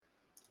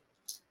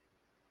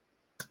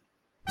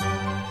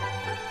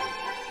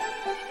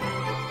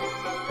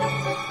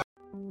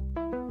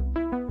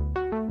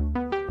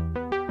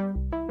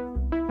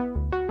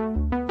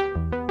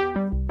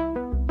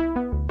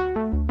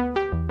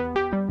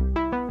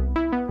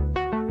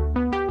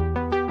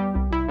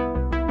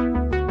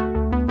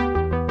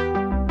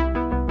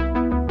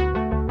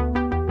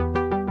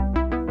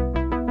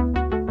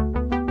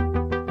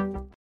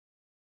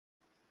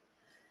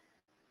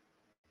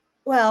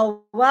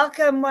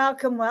Welcome,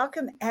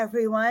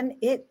 everyone.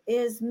 It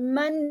is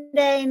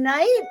Monday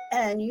night,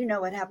 and you know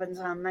what happens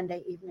on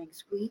Monday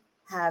evenings. We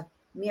have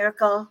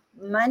Miracle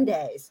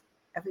Mondays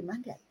every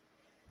Monday.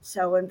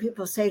 So when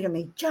people say to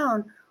me,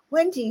 Joan,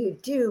 when do you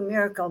do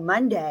Miracle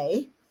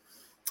Monday?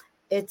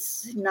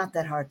 It's not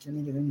that hard for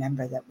me to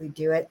remember that we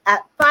do it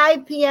at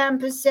 5 p.m.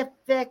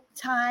 Pacific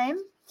time.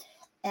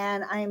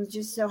 And I'm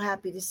just so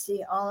happy to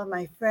see all of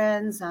my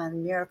friends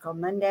on Miracle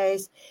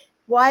Mondays.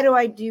 Why do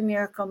I do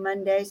Miracle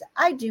Mondays?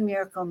 I do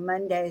Miracle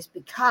Mondays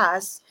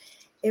because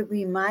it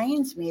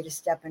reminds me to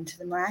step into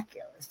the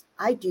miraculous.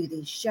 I do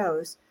these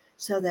shows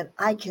so that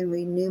I can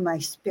renew my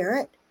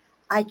spirit.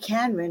 I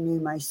can renew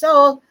my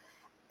soul.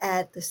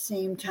 At the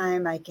same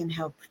time, I can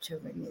help to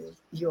renew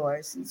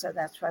yours. And so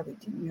that's why we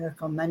do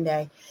Miracle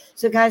Monday.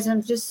 So guys,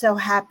 I'm just so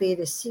happy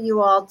to see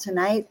you all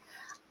tonight.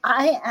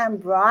 I am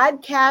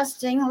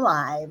broadcasting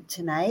live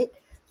tonight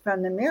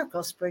from the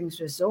Miracle Springs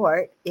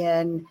Resort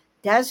in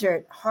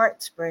Desert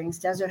Hot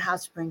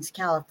Springs,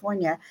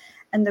 California.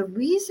 And the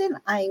reason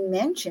I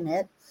mention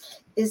it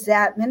is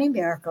that many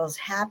miracles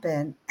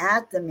happen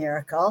at the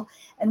Miracle.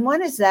 And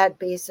one is that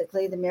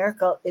basically the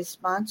Miracle is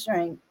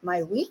sponsoring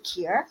my week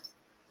here.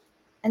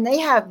 And they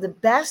have the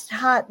best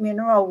hot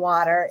mineral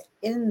water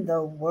in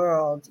the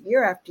world.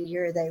 Year after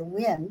year, they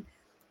win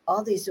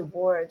all these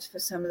awards for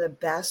some of the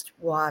best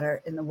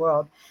water in the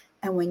world.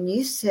 And when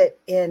you sit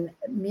in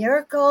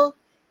Miracle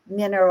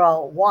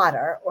Mineral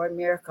Water, or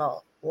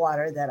miracle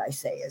water that I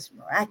say is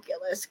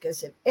miraculous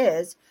because it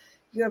is,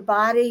 your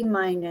body,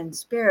 mind, and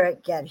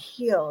spirit get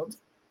healed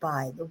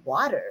by the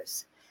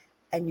waters.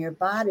 And your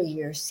body,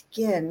 your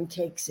skin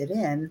takes it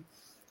in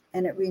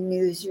and it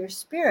renews your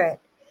spirit.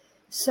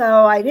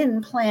 So I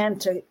didn't plan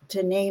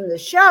to name the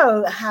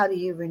show, How Do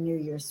You Renew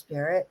Your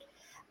Spirit?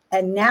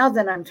 And now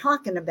that I'm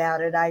talking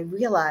about it, I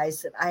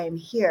realize that I am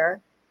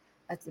here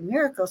at the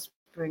Miracle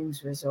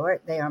Springs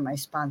Resort. They are my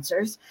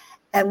sponsors.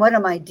 And what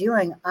am I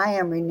doing? I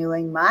am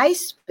renewing my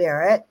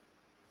spirit.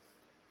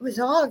 It was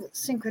all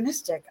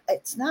synchronistic.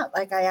 It's not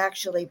like I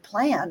actually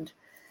planned.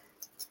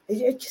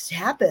 It just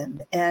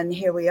happened. And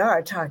here we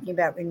are talking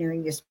about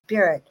renewing your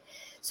spirit.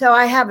 So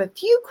I have a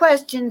few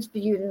questions for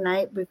you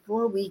tonight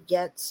before we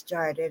get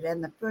started.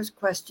 And the first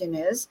question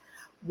is,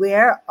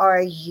 where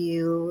are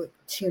you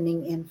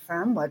tuning in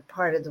from? What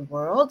part of the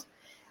world?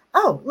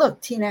 Oh,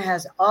 look, Tina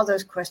has all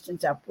those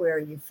questions up. Where are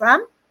you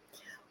from?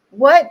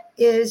 What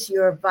is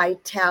your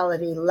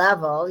vitality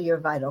level, your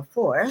vital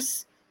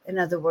force? In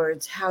other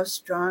words, how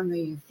strong are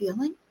you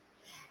feeling?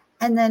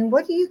 And then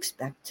what do you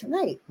expect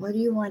tonight? What do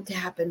you want to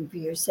happen for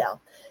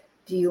yourself?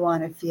 Do you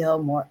want to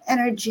feel more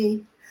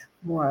energy,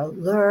 more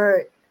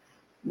alert,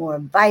 more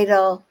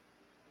vital,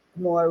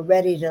 more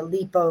ready to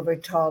leap over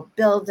tall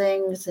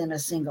buildings in a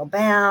single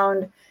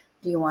bound?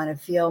 Do you want to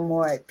feel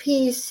more at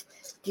peace?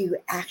 Do you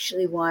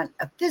actually want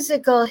a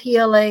physical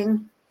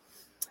healing?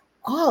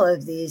 All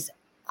of these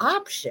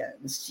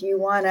options. Do you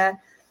want to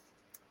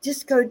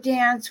just go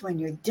dance when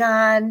you're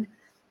done?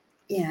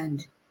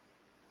 And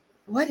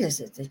what is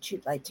it that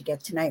you'd like to get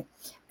tonight?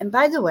 And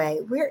by the way,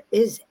 where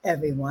is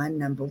everyone?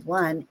 Number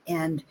one.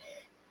 And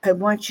I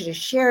want you to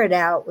share it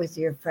out with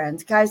your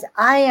friends. Guys,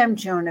 I am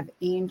Joan of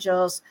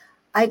Angels.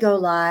 I go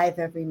live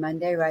every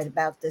Monday right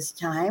about this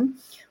time,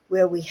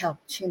 where we help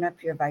tune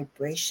up your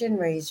vibration,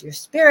 raise your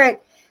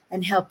spirit,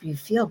 and help you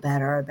feel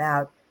better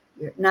about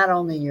not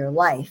only your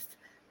life,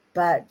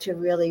 but to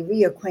really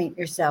reacquaint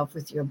yourself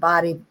with your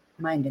body,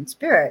 mind, and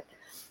spirit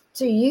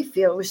so you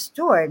feel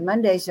restored.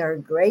 Mondays are a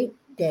great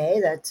day.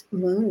 That's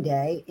Moon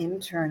Day,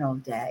 internal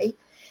day.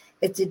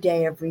 It's a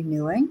day of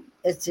renewing.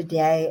 It's a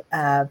day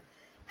of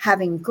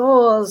having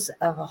goals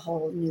of a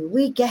whole new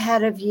week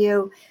ahead of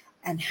you,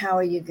 and how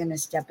are you going to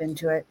step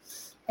into it?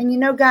 And you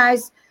know,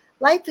 guys,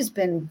 life has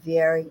been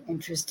very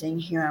interesting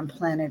here on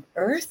planet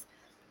Earth.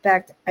 In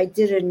fact, I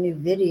did a new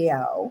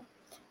video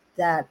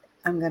that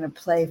I'm going to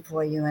play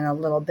for you in a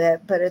little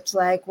bit, but it's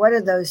like, what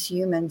are those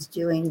humans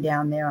doing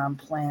down there on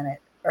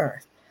planet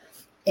Earth?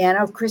 And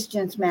our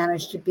Christian's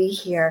managed to be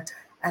here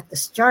at the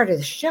start of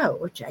the show,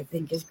 which I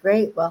think is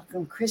great.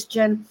 Welcome,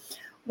 Christian.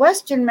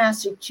 Western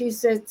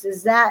Massachusetts,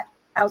 is that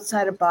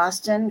outside of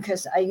Boston?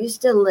 Because I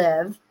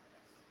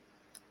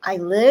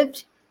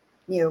lived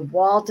near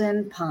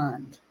Walden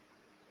Pond.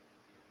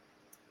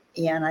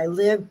 And I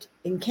lived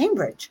in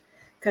Cambridge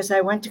because I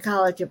went to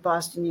college at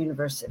Boston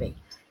University.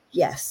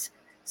 Yes.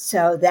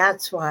 So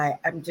that's why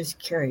I'm just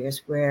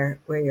curious where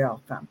you're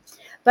all from.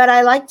 But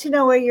I like to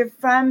know where you're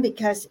from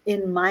because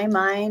in my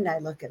mind, I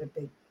look at a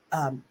big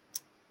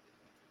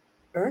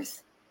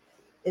Earth.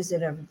 Is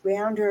it a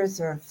round Earth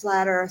or a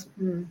flat Earth?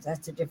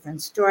 That's a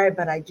different story.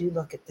 But I do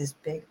look at this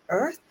big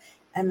Earth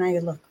and I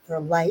look for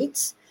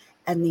lights.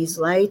 And these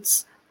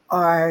lights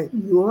are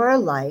your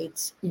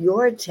lights,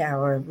 your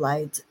tower of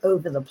lights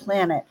over the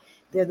planet.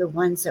 They're the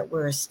ones that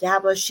we're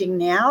establishing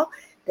now.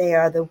 They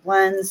are the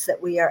ones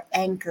that we are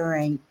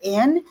anchoring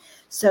in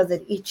so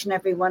that each and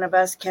every one of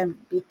us can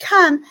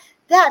become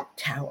that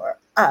tower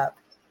of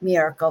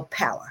miracle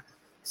power.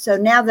 So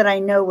now that I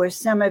know where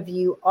some of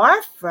you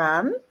are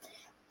from,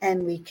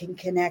 and we can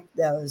connect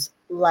those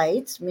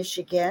Lights,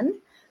 Michigan.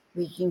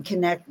 We can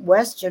connect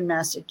Western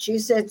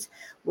Massachusetts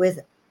with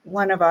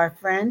one of our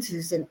friends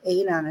who's an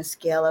 8 on a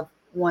scale of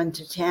 1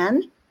 to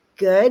 10.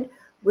 Good.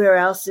 Where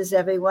else is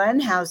everyone?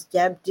 How's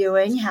Deb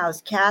doing?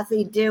 How's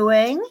Kathy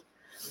doing?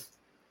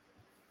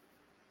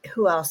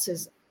 Who else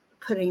is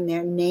putting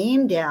their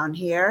name down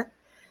here?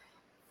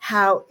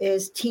 How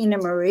is Tina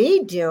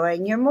Marie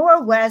doing? You're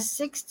more west,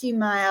 60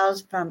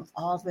 miles from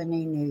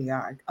Albany, New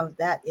York. Oh,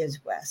 that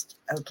is west.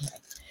 Okay.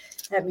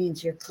 That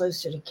means you're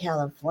closer to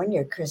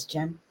California,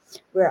 Christian,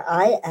 where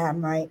I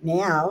am right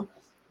now,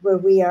 where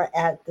we are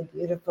at the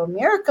beautiful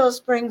Miracle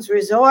Springs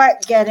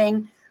Resort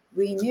getting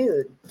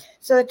renewed.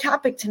 So the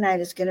topic tonight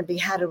is going to be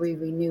how do we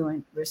renew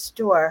and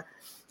restore?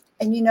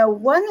 And you know,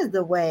 one of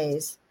the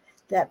ways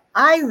that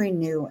I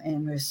renew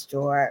and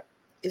restore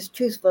is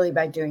truthfully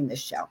by doing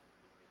this show.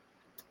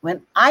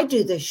 When I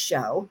do this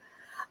show,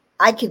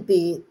 I could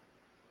be,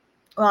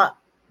 well,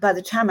 by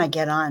the time I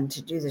get on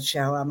to do the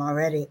show, I'm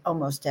already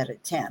almost at a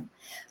 10.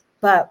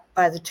 But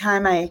by the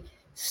time I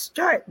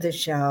start the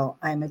show,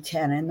 I'm a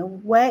 10. And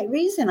the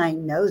reason I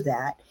know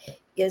that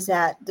is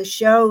that the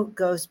show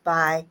goes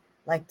by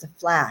like the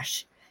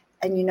flash.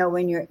 And you know,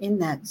 when you're in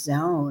that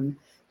zone,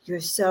 you're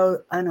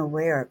so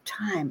unaware of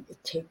time,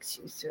 it takes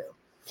you through.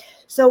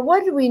 So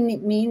what do we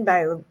mean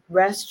by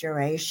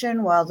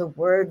restoration? Well, the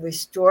word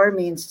restore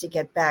means to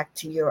get back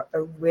to your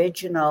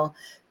original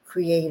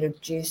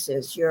creative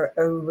juices, your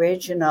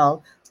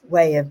original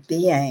way of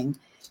being.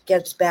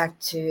 Gets back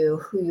to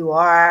who you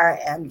are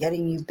and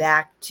getting you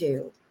back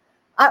to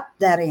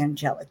that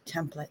angelic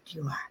template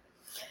you are.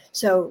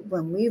 So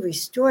when we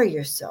restore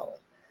your soul,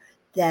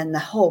 then the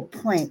whole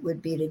point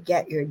would be to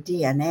get your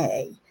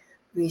DNA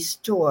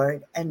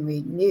restored and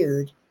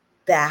renewed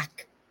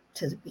back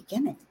to the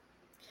beginning.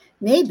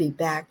 Maybe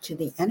back to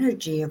the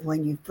energy of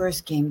when you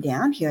first came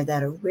down here,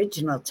 that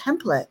original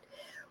template,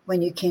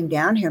 when you came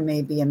down here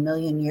maybe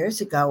 1,000,000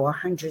 years ago or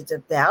hundreds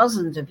of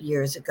thousands of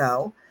years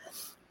ago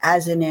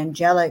as an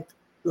angelic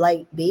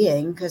light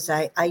being, because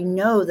I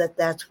know that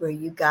that's where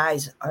you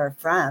guys are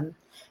from,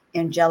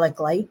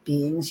 angelic light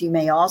beings. You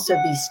may also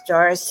be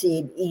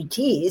starseed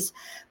ETs,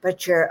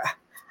 but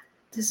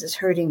this is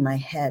hurting my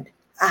head.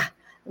 I'm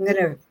going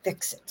to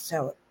fix it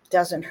so it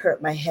doesn't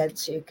hurt my head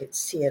so you could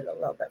see it a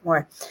little bit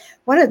more.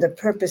 One of the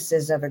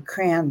purposes of a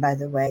crayon, by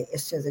the way,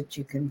 is so that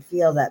you can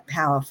feel that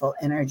powerful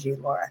energy,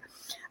 Laura.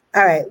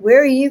 All right,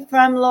 where are you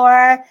from,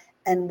 Laura?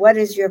 And what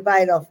is your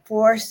vital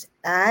force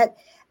at?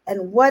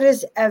 And what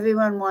does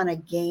everyone want to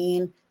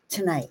gain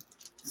tonight?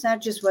 It's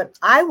not just what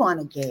I want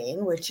to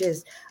gain, which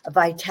is a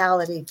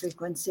vitality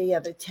frequency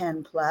of a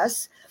 10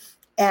 plus,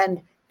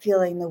 and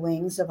feeling the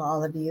wings of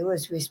all of you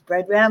as we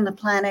spread around the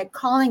planet,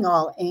 calling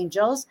all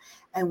angels,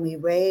 and we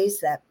raise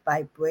that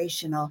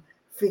vibrational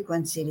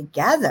frequency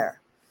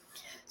together.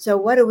 So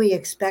what are we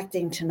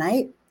expecting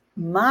tonight?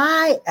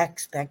 My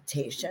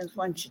expectations,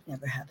 one should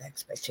never have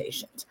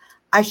expectations.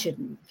 I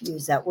shouldn't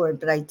use that word,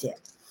 but I did.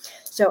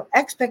 So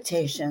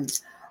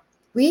expectations,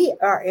 we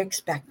are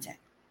expecting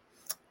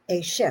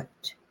a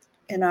shift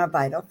in our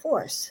vital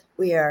force.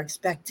 We are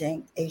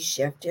expecting a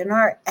shift in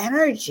our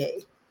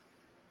energy.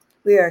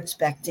 We are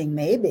expecting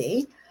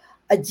maybe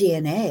a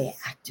DNA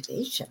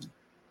activation,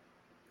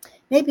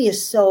 maybe a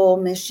soul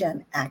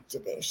mission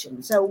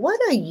activation. So what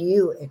are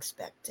you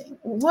expecting?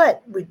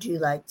 What would you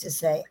like to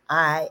say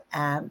I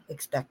am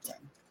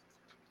expecting?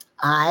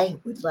 I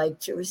would like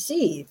to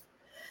receive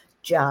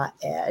Jah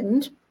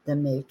end, the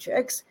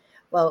matrix.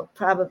 Well,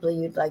 probably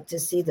you'd like to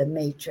see the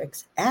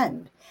matrix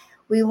end.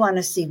 We want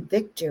to see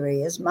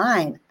victory as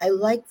mine. I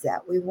like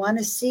that. We want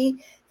to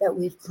see that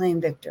we've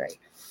claimed victory.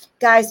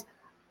 Guys,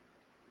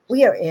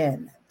 we are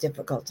in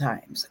difficult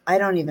times. I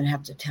don't even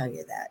have to tell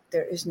you that.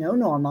 There is no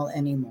normal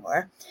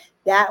anymore.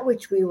 That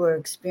which we were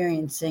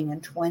experiencing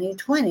in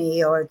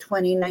 2020 or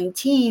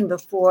 2019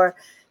 before,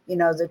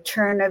 the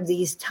turn of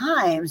these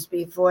times,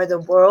 before the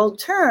world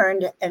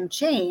turned and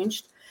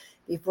changed,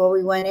 before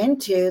we went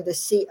into the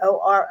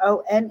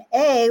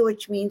CORONA,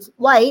 which means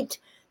light,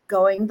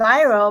 going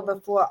viral,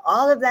 before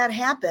all of that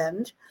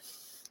happened,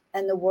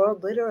 and the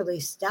world literally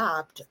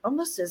stopped,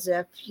 almost as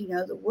if,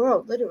 the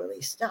world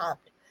literally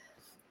stopped.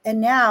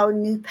 And now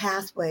new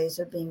pathways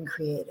are being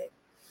created.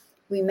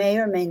 We may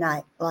or may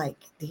not like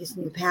these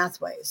new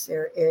pathways.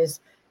 There is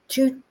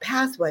 2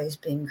 pathways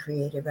being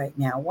created right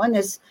now. One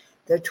is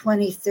the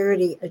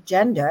 2030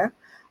 agenda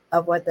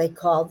of what they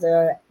call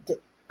the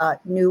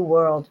New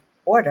World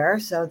Order.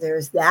 So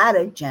there's that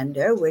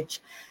agenda,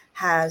 which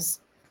has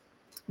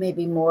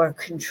maybe more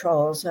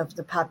controls of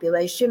the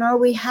population, or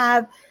we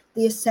have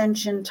the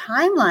Ascension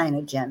Timeline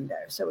agenda.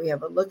 So we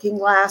have a Looking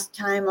Glass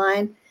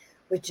timeline,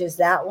 which is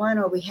that one,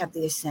 or we have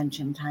the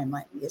Ascension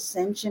Timeline. The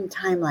Ascension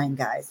Timeline,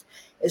 guys,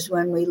 is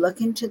when we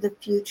look into the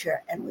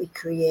future and we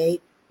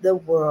create the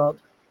world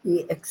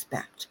we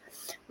expect.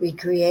 We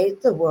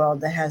create the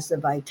world that has the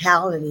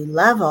vitality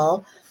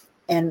level,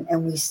 and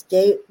we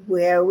state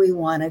where we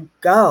want to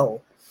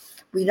go.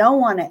 We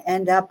don't want to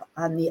end up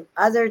on the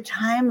other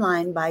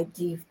timeline by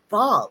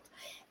default.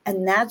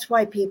 And that's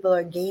why people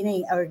are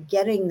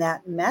getting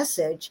that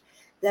message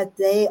that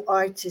they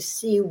are to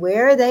see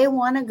where they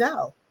want to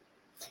go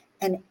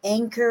and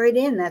anchor it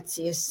in. That's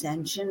the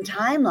ascension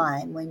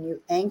timeline. When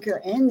you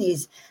anchor in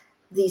these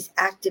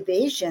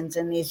activations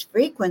and these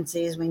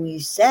frequencies, when you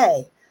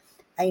say,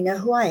 I know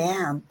who I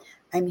am.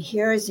 I'm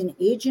here as an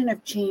agent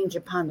of change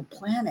upon the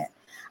planet.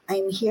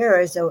 I'm here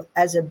as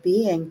a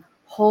being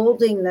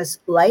holding this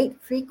light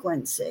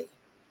frequency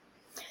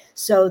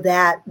so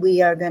that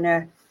we are going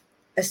to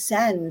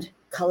ascend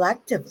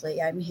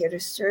collectively. I'm here to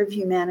serve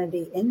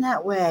humanity in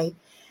that way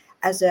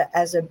as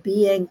a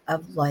being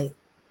of light,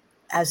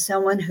 as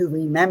someone who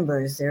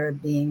remembers they're a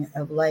being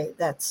of light.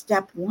 That's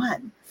step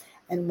one.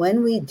 And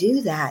when we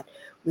do that,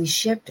 we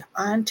shift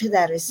onto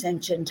that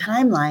ascension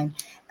timeline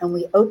and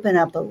we open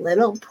up a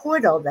little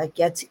portal that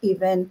gets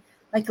even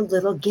like a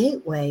little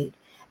gateway,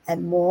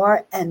 and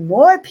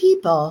more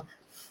people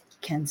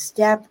can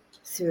step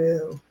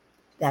through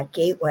that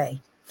gateway.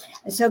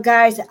 And so,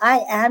 guys,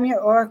 I am your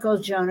Oracle,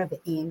 Joan of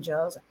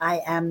Angels.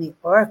 I am the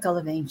Oracle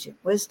of Ancient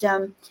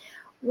Wisdom.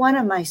 One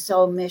of my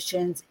soul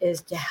missions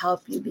is to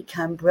help you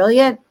become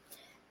brilliant,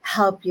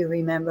 help you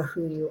remember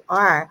who you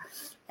are.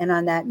 And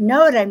on that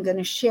note, I'm going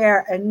to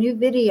share a new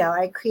video.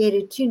 I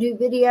created 2 new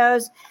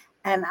videos,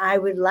 and I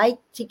would like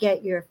to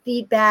get your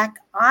feedback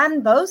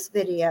on both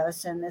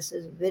videos. And this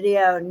is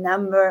video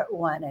number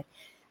 1.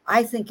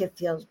 I think it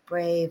feels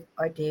brave,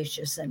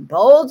 audacious, and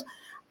bold.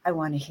 I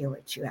want to hear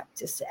what you have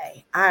to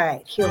say. All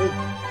right, here we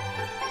go.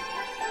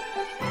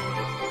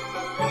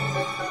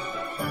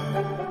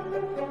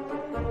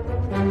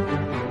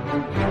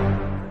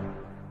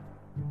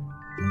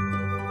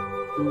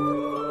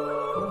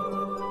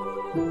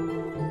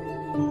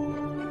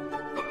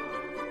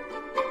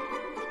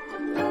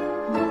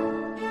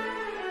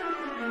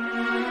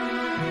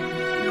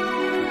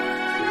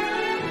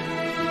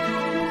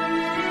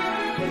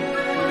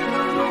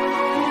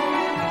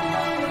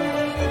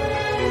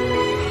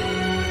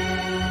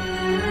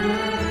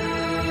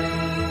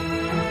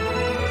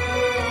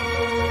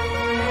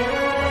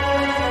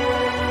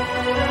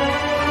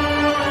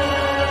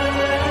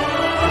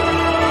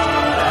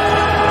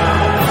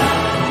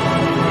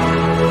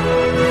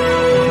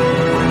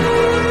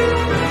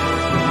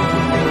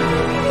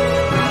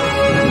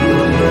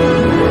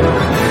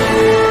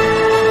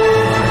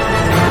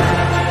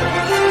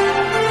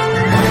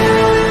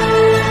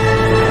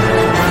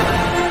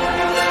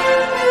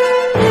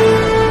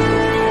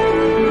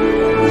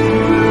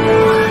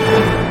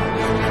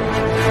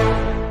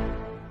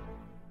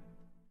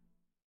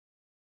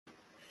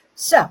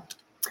 So,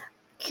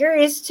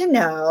 curious to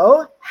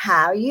know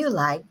how you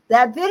liked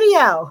that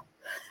video.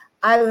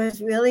 I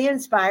was really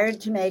inspired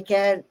to make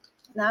it.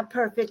 Not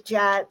perfect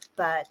yet,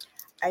 but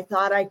I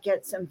thought I'd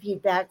get some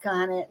feedback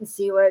on it and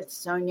see what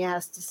Sonia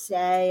has to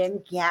say,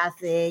 and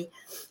Kathy,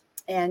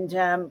 and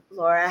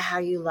Laura, how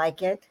you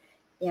like it,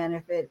 and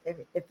if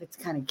it's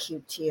kind of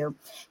cute to you.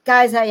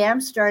 Guys, I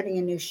am starting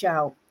a new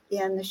show,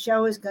 and the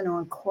show is going to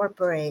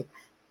incorporate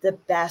the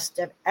best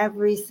of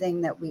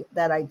everything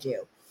that I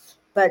do.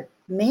 But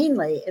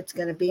mainly it's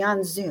going to be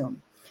on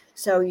Zoom.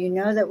 So you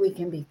know that we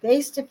can be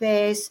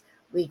face-to-face,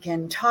 we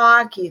can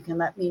talk, you can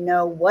let me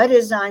know what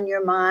is on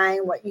your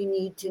mind, what you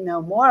need to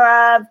know more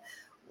of,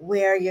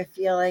 where you're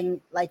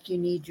feeling like you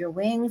need your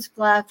wings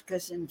fluffed,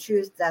 because in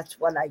truth, that's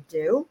what I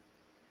do.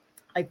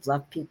 I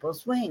fluff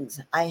people's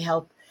wings. I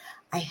help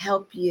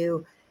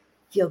you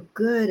feel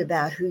good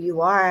about who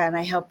you are, and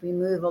I help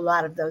remove a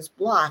lot of those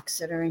blocks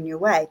that are in your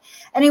way.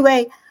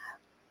 Anyway,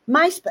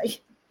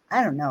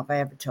 I don't know if I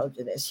ever told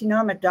you this. You know,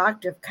 I'm a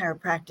doctor of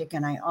chiropractic,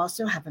 and I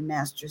also have a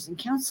master's in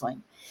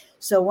counseling.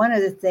 So one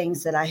of the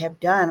things that I have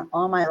done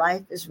all my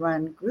life is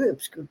run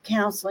groups, group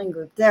counseling,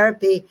 group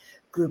therapy,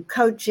 group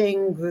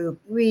coaching, group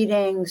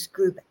readings,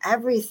 group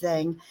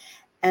everything.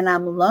 And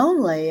I'm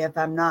lonely if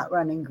I'm not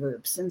running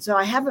groups. And so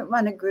I haven't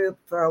run a group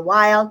for a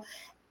while.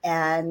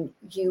 And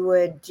you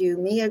would do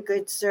me a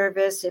good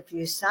service if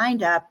you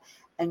signed up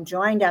and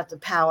joined at the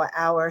Power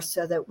Hour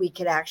so that we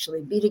could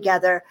actually be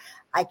together.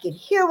 I could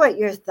hear what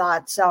your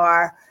thoughts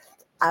are.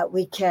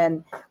 We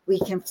can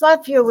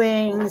fluff your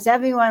wings.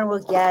 Everyone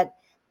will get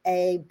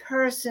a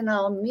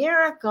personal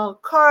miracle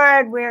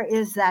card. Where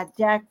is that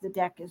deck? The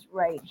deck is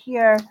right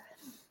here.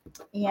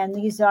 And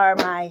these are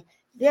my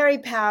very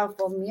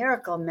powerful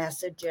miracle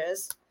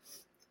messages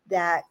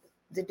that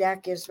the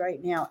deck is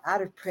right now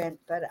out of print,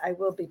 but I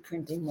will be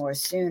printing more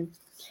soon.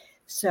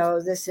 So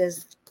this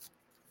is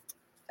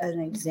an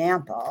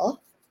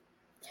example.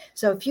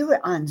 So if you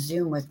were on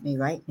Zoom with me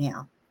right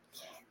now,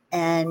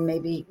 and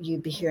maybe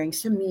you'd be hearing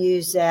some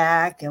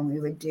music, and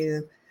we would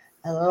do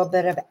a little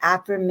bit of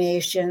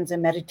affirmations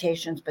and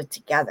meditations, but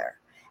together.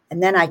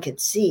 And then I could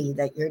see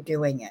that you're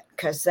doing it,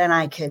 because then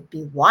I could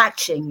be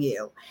watching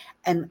you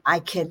and I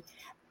could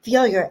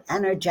feel you're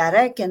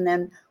energetic. And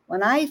then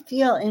when I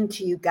feel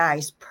into you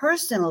guys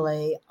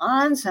personally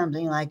on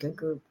something like a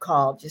group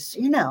call, just so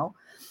you know,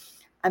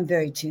 I'm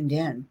very tuned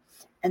in.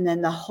 And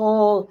then the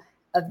whole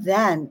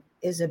event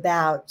is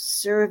about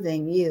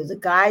serving you. The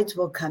guides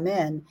will come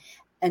in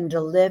and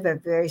deliver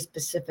very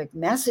specific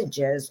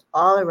messages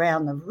all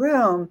around the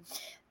room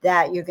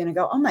that you're going to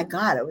go, oh my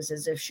God, it was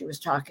as if she was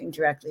talking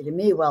directly to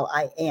me. Well,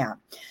 I am.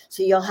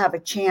 So you'll have a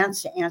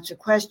chance to answer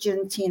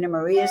questions. Tina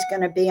Marie is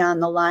going to be on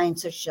the line,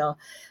 so she'll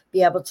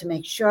be able to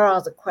make sure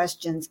all the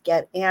questions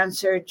get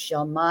answered.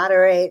 She'll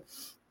moderate,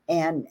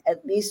 and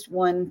at least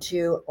 1,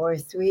 2, or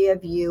 3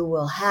 of you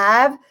will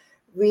have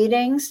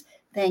readings.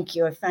 Thank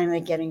you. I'm finally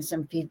getting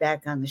some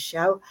feedback on the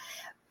show.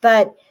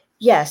 But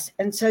yes,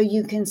 and so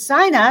you can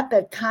sign up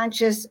at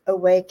Conscious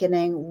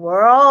Awakening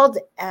World,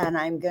 and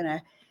I'm going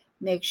to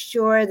make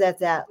sure that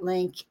that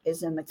link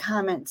is in the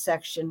comment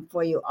section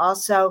for you.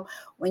 Also,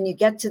 when you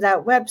get to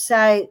that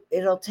website,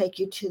 it'll take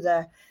you to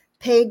the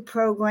paid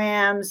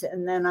programs,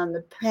 and then on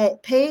the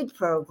paid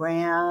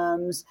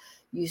programs,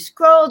 you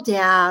scroll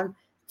down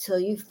till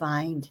you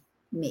find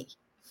me.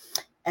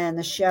 And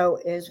the show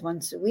is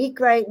once a week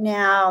right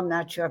now. I'm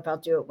not sure if I'll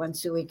do it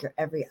once a week or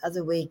every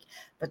other week,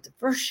 but the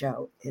first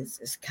show is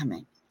this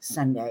coming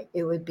Sunday.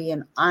 It would be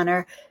an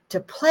honor to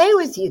play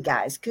with you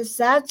guys, because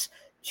that's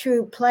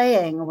true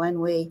playing, when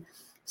we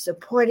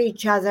support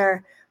each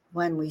other,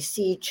 when we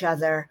see each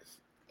other,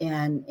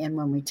 and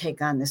when we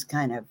take on this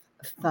kind of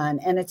fun.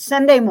 And it's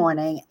Sunday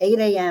morning, 8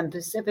 a.m.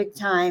 Pacific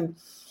time.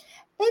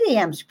 8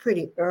 a.m. is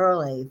pretty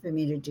early for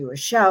me to do a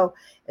show,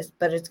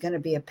 but it's going to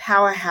be a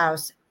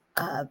powerhouse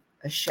of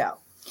a show.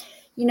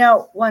 You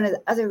know, one of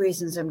the other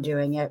reasons I'm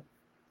doing it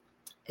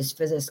is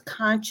for this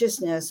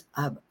consciousness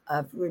of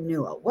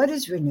renewal. What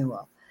is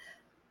renewal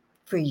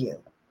for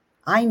you?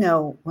 I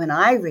know when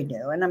I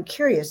renew, and I'm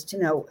curious to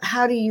know,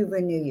 how do you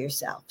renew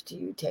yourself? Do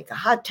you take a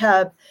hot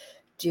tub?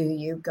 Do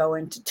you go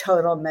into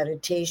total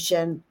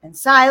meditation and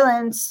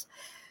silence?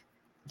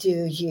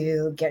 Do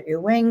you get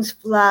your wings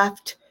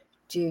fluffed?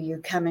 Do you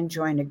come and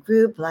join a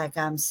group like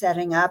I'm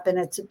setting up? And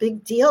it's a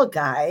big deal,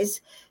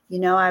 guys. You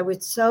know, I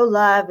would so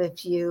love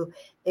if you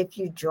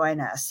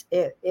join us.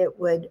 It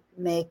would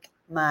make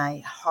my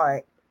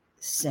heart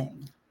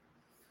sing.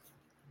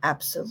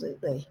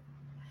 Absolutely.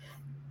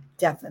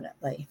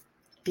 Definitely.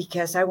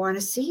 Because I want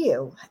to see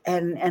you.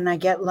 And I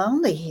get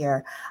lonely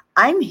here.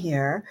 I'm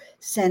here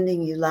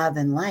sending you love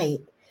and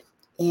light.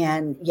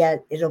 And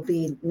yet it'll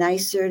be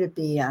nicer to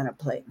be on a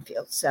playing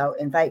field. So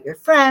invite your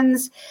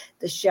friends.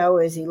 The show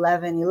is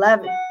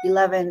 $11.11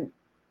 or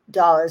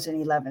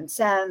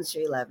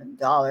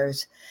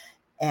 $11.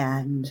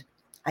 And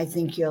I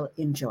think you'll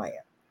enjoy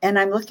it. And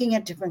I'm looking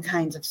at different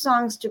kinds of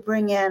songs to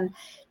bring in,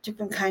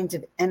 different kinds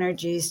of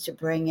energies to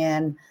bring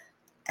in,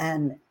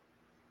 and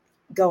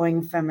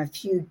going from a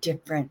few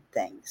different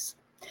things.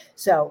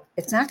 So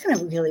it's not going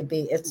to really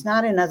be, it's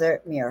not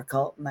another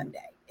Miracle Monday.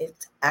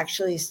 It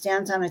actually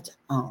stands on its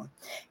own.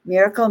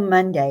 Miracle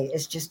Monday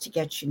is just to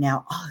get you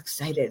now all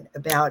excited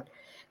about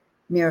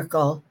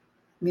Miracle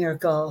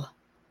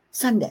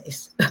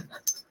Sundays,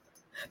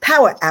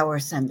 Power Hour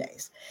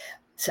Sundays.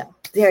 So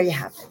there you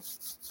have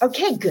it.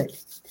 Okay, good.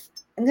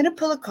 I'm going to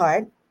pull a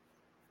card.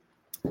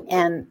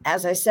 And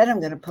as I said, I'm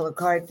going to pull a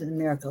card for the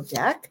Miracle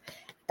deck.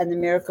 And the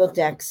Miracle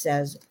deck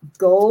says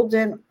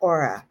Golden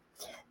Aura.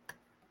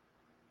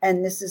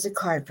 And this is a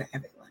card for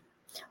everyone.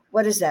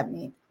 What does that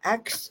mean?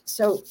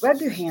 So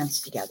rub your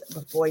hands together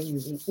before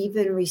you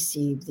even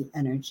receive the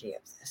energy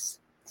of this.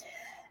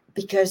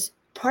 Because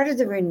part of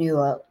the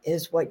renewal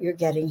is what you're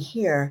getting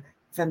here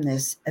from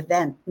this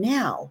event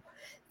now.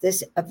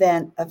 This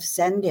event of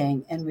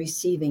sending and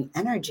receiving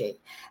energy.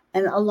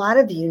 And a lot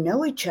of you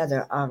know each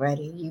other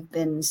already. You've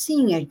been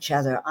seeing each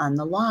other on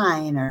the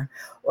line,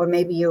 or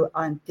maybe you're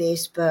on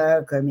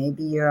Facebook, or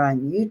maybe you're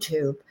on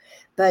YouTube,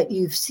 but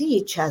you see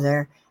each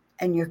other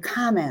and your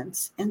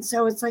comments. And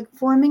so it's like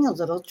forming a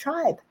little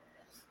tribe,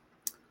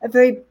 a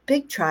very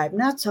big tribe,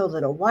 not so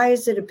little. Why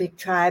is it a big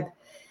tribe?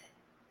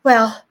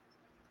 Well,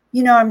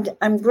 you know,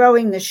 I'm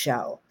growing the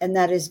show, and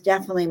that is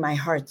definitely my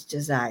heart's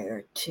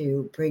desire,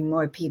 to bring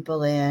more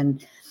people in.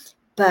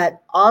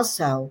 But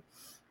also,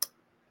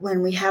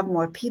 when we have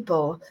more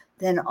people,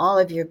 then all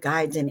of your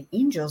guides and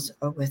angels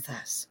are with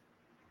us.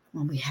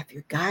 When we have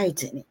your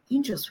guides and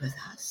angels with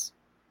us,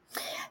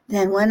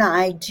 then when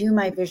I do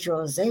my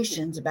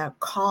visualizations about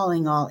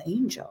calling all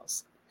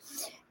angels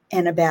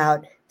and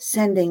about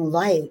sending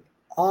light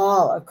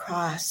all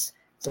across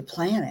the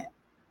planet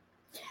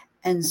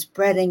and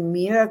spreading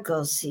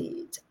miracle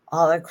seeds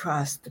all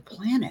across the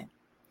planet,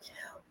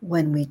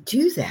 when we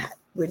do that,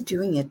 we're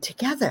doing it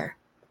together.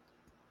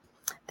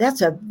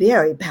 That's a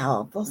very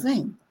powerful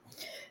thing.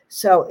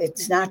 So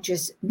it's not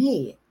just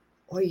me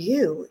or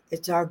you,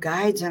 it's our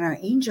guides and our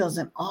angels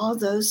and all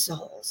those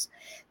souls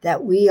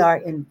that we are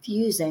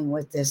infusing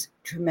with this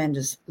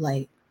tremendous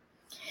light.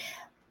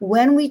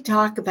 When we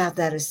talk about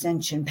that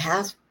ascension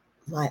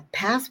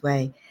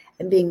pathway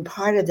and being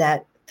part of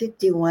that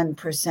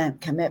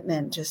 51%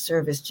 commitment to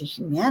service to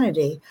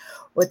humanity,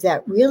 what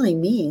that really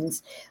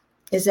means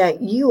is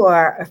that you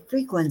are a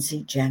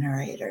frequency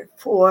generator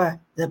for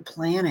the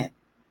planet.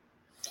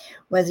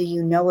 Whether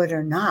you know it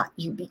or not,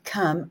 you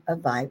become a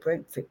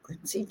vibrant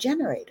frequency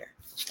generator.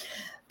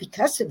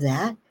 Because of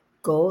that,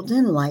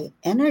 golden light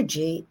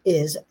energy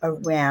is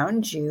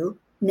around you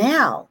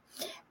now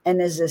and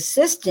is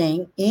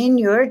assisting in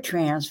your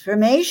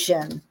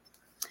transformation.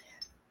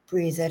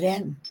 breathe it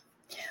in.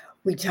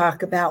 We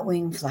talk about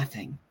wing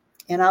fluffing,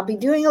 and I'll be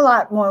doing a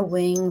lot more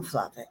wing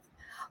fluffing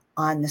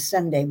on the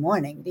Sunday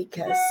morning,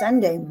 because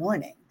Sunday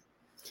morning,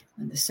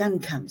 when the sun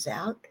comes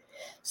out,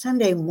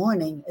 Sunday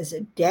morning is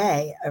a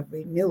day of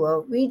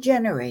renewal,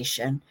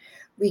 regeneration,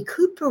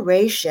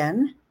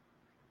 recuperation,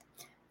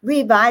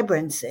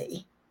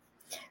 revibrancy,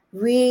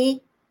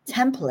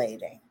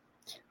 retemplating,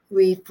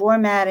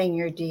 reformatting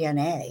your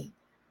DNA,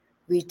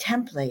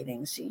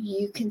 retemplating so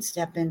you can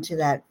step into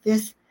that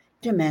fifth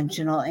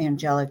dimensional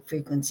angelic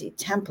frequency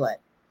template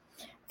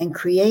and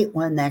create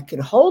one that could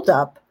hold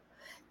up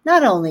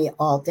not only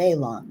all day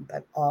long,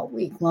 but all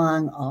week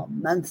long, all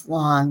month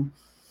long.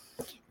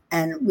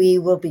 And we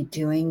will be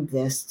doing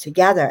this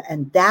together.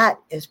 And that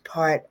is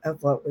part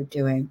of what we're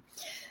doing.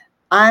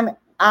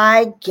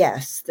 I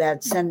guess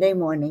that Sunday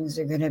mornings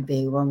are going to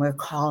be when we're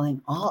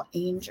calling all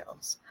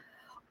angels,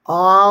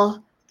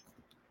 all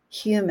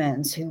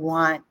humans who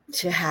want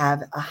to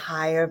have a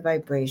higher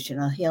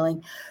vibrational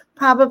healing,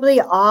 probably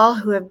all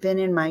who have been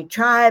in my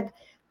tribe,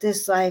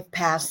 this life,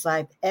 past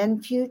life,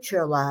 and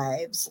future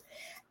lives,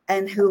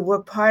 and who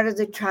were part of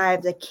the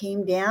tribe that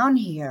came down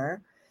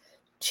here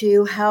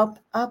to help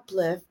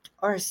uplift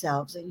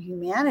ourselves and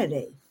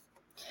humanity.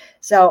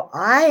 So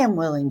I am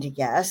willing to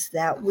guess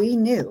that we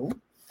knew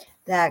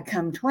that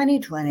come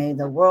 2020,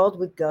 the world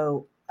would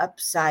go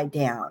upside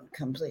down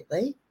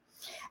completely,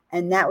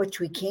 and that which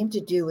we came to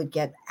do would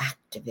get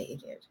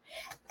activated,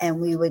 and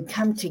we would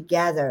come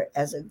together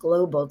as a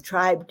global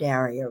tribe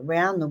area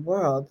around the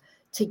world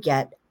to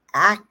get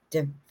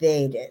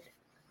activated.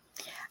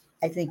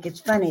 I think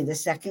it's funny, the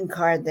second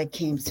card that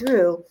came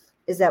through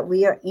is that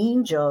we are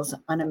angels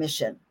on a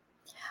mission.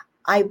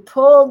 I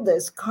pulled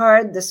this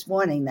card this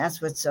morning.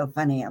 That's what's so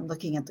funny. I'm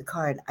looking at the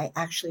card. I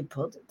actually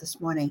pulled it this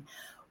morning.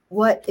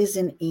 What is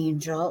an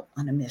angel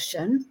on a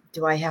mission?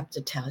 Do I have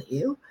to tell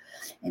you?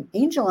 An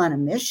angel on a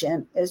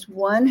mission is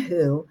one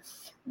who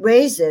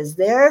raises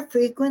their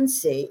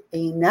frequency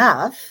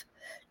enough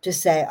to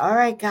say, all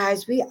right,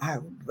 guys, we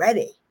are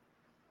ready.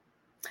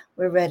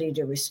 We're ready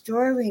to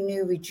restore,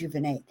 renew,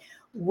 rejuvenate.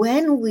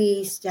 When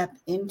we step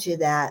into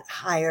that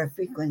higher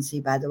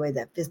frequency, by the way,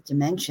 that fifth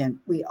dimension,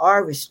 we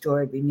are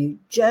restored, renewed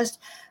just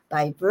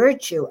by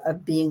virtue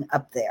of being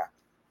up there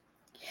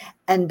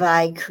and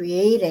by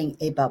creating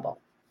a bubble.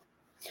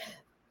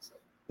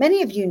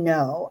 Many of you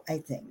know, I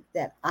think,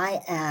 that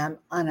I am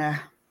on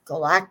a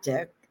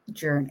galactic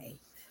journey.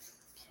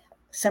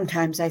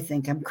 Sometimes I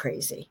think I'm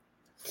crazy.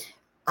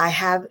 I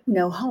have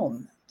no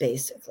home,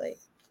 basically.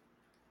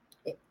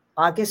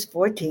 August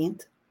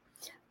 14th,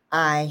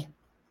 I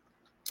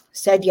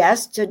said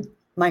yes to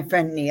my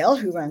friend Neil,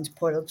 who runs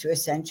Portal to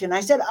Ascension. I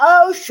said,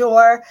 oh,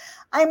 sure,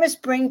 I'm a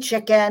spring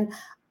chicken.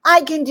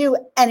 I can do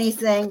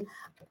anything.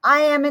 I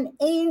am an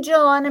angel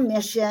on a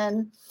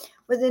mission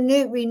with a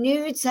new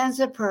renewed sense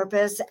of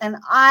purpose, and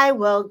I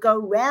will go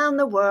around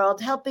the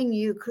world helping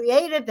you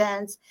create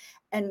events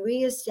and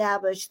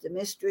reestablish the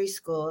mystery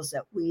schools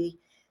that we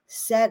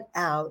set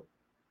out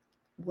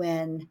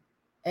when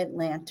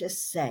Atlantis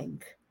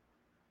sank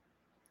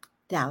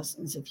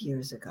thousands of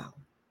years ago.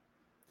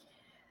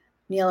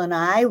 Neil and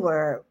I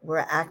were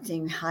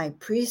acting high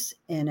priests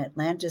in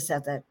Atlantis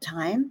at that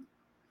time.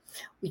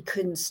 We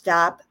couldn't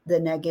stop the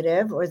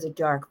negative or the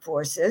dark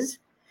forces,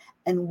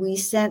 and we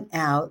sent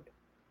out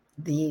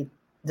the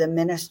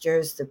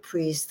ministers, the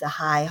priests, the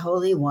high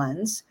holy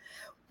ones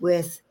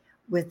with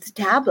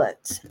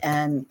tablets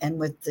and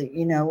with the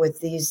with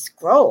these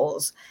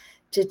scrolls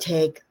to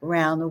take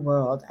around the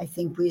world. I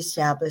think we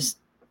established,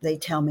 they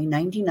tell me,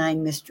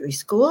 99 mystery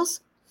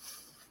schools,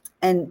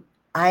 and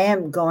I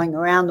am going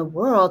around the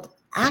world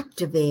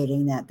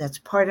activating that. That's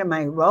part of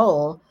my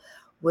role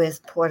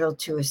with Portal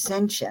to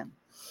Ascension.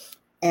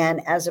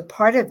 And as a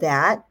part of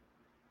that,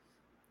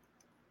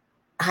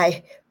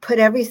 I put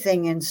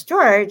everything in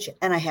storage,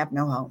 and I have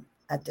no home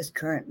at this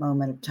current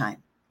moment of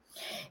time.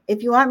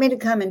 If you want me to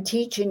come and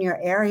teach in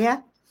your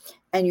area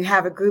and you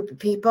have a group of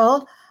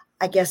people,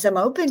 I guess I'm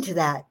open to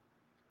that.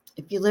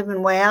 If you live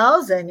in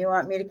Wales and you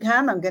want me to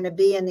come, I'm going to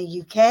be in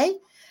the UK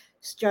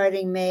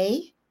starting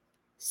May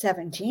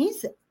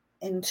 17th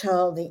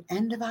until the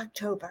end of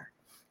October.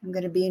 I'm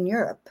going to be in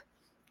Europe.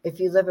 If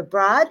you live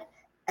abroad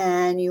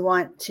and you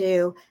want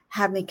to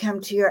have me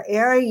come to your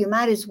area, you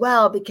might as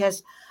well,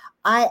 because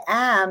I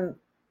am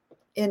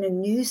in a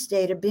new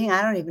state of being.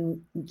 I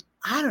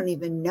don't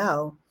even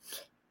know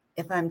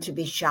if I'm to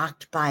be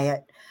shocked by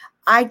it.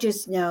 I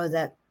just know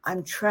that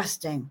I'm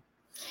trusting.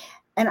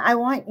 And I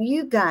want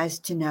you guys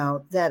to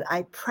know that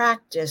I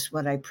practice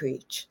what I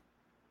preach.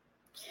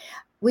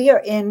 We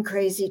are in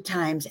crazy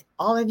times.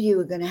 All of you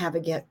are going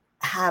to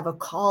have a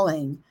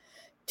calling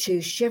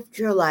to shift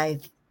your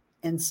life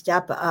and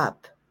step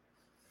up.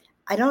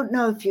 I don't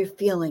know if you're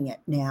feeling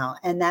it now.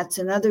 And that's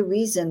another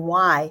reason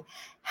why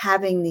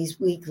having these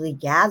weekly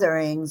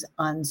gatherings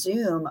on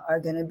Zoom are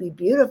going to be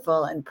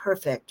beautiful and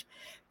perfect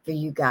for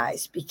you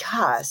guys,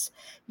 because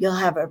you'll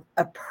have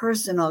a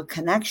personal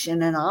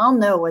connection and I'll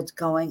know what's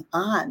going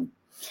on.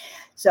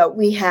 So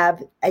we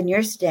have, and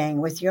you're staying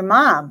with your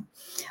mom.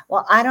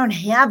 Well, I don't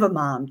have a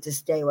mom to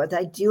stay with.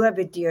 I do have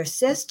a dear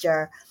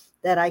sister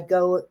that I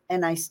go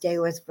and I stay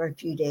with for a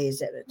few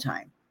days at a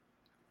time.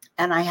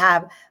 And I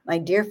have my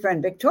dear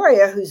friend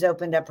Victoria, who's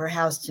opened up her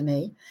house to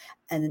me.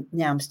 And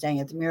now I'm staying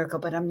at the Miracle,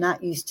 but I'm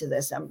not used to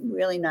this. I'm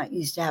really not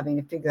used to having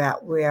to figure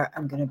out where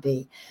I'm going to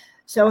be.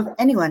 So if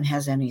anyone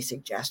has any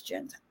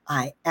suggestions,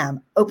 I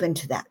am open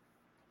to that.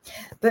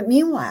 But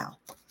meanwhile,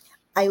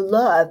 I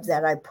love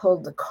that I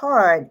pulled the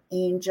card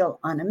Angel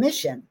on a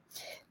Mission,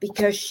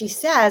 because she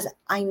says,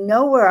 I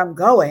know where I'm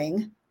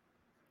going.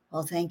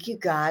 Well, thank you,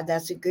 God.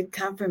 That's a good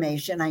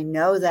confirmation. I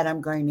know that I'm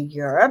going to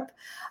Europe.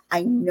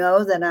 I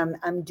know that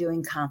I'm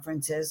doing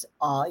conferences.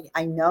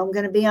 I know I'm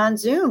going to be on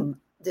Zoom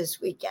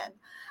this weekend.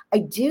 I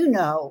do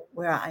know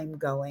where I'm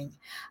going.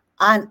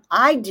 And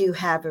I do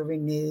have a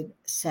renewed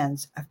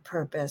sense of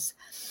purpose.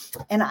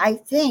 And I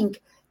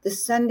think the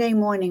Sunday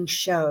morning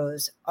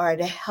shows are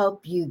to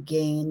help you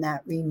gain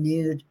that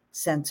renewed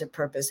sense of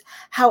purpose.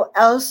 How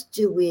else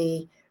do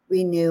we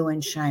renew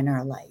and shine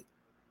our light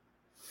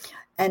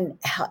and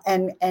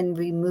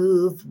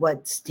remove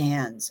what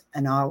stands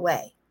in our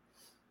way?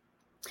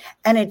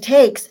 And it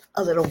takes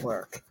a little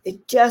work.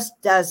 It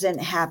just doesn't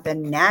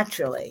happen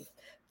naturally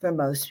for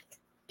most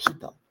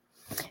people,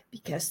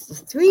 because the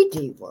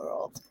 3D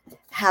world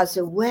has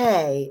a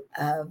way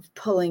of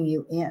pulling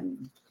you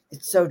in.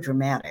 It's so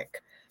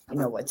dramatic,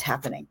 what's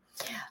happening.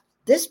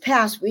 This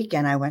past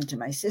weekend, I went to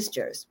my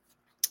sister's.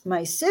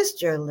 My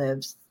sister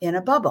lives in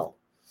a bubble.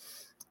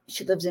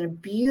 She lives in a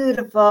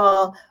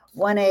beautiful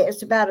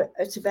it's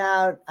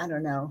about, I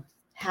don't know,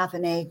 half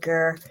an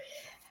acre.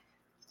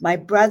 My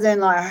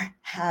brother-in-law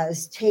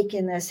has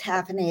taken this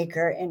half an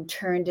acre and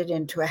turned it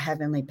into a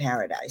heavenly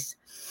paradise.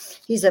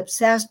 He's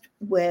obsessed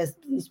with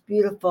these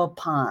beautiful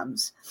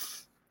palms,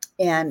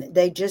 and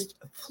they just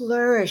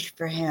flourish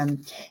for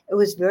him. It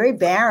was very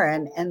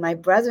barren, and my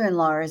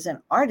brother-in-law is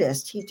an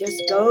artist. He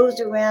just goes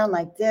around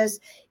like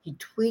this. He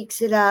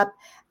tweaks it up,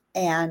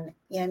 and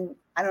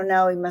I don't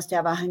know, he must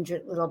have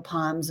 100 little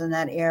palms in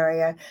that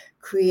area,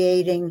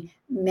 creating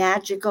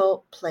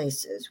magical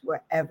places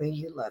wherever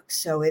you look.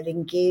 So it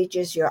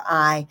engages your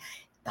eye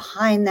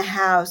behind the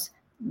house,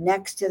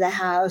 next to the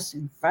house,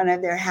 in front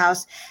of their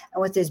house.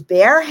 And with his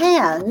bare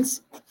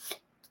hands,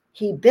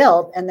 he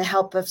built, and the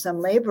help of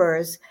some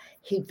laborers,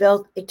 he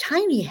built a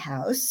tiny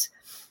house,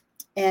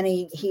 and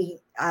he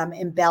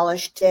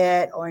embellished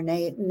it,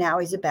 ornate. Now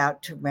he's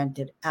about to rent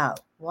it out.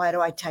 Why do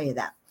I tell you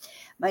that?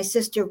 My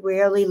sister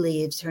rarely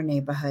leaves her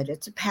neighborhood.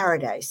 It's a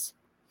paradise.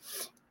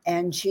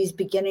 And she's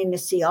beginning to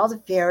see all the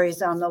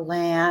fairies on the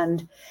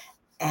land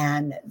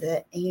and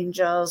the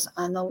angels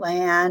on the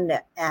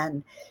land.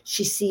 And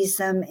she sees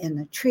them in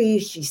the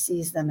trees. She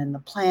sees them in the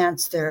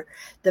plants. The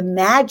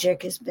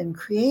magic has been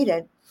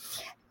created.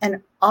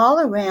 And all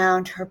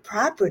around her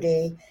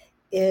property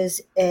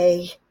is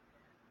it's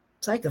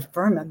like a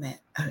firmament.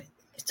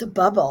 It's a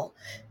bubble.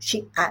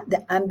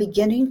 I'm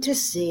beginning to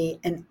see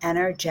an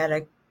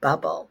energetic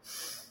bubble.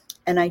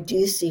 And I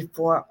do see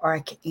 4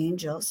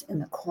 archangels in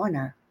the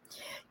corner.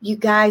 You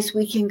guys,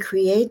 we can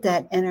create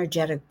that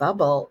energetic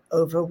bubble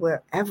over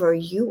wherever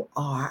you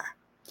are.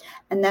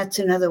 And that's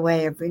another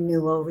way of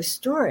renewal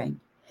restoring.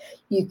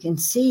 You can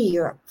see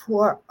your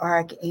 4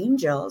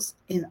 archangels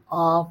in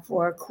all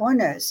 4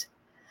 corners.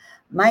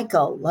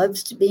 Michael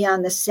loves to be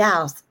on the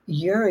south,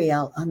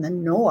 Uriel on the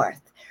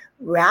north,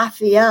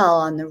 Raphael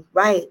on the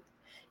right,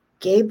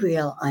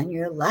 Gabriel on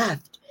your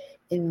left.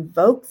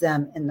 Invoke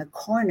them in the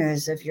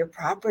corners of your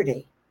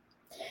property.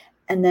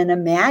 And then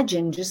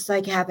imagine, just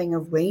like having a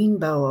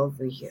rainbow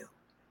over you,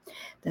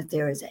 that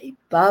there is a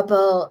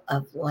bubble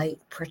of light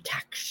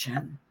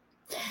protection.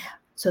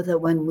 So that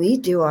when we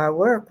do our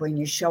work, when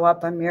you show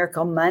up on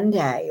Miracle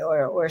Monday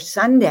or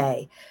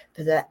Sunday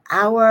for the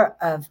hour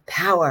of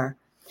power,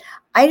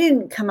 I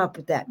didn't come up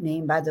with that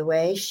name, by the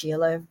way.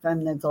 Sheila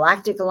from the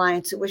Galactic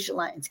Alliance, the Wish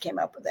Alliance, came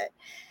up with it.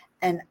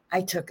 And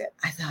I took it.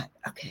 I thought,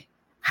 okay,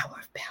 hour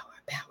of power.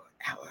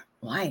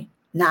 Why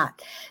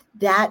not?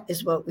 That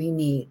is what we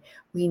need.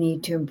 We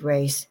need to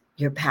embrace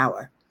your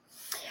power.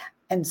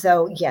 And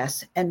so,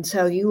 yes. And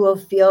so you will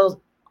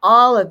feel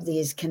all of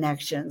these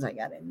connections. I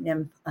got a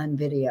nymph on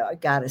video. I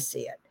got to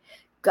see it.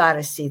 Got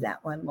to see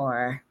that one,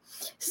 Laura.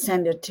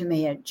 Send it to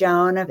me at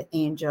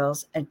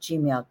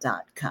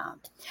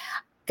joanofangels@gmail.com.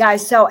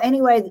 Guys, so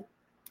anyway,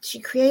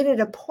 she created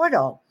a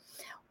portal.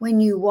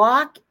 When you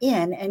walk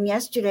in, and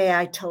yesterday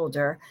I told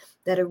her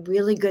that a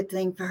really good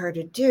thing for her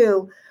to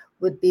do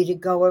would be to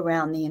go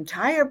around the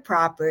entire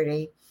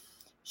property.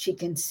 She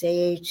can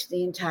sage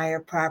the entire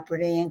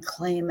property and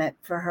claim it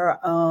for her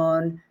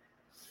own.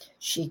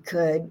 She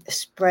could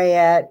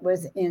spray it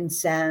with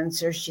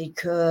incense, or she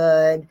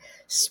could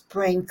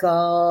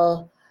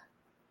sprinkle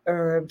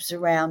herbs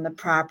around the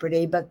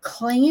property, but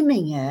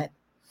claiming it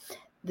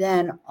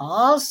then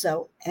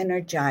also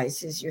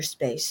energizes your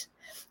space.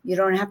 You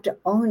don't have to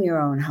own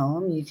your own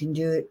home. You can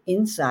do it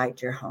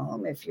inside your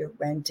home if you're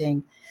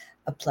renting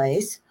a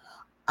place.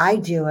 I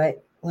do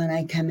it when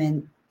I come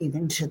in,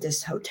 even to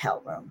this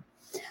hotel room.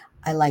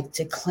 I like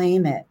to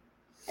claim it.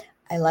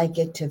 I like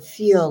it to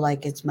feel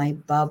like it's my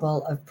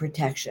bubble of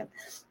protection.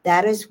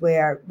 That is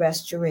where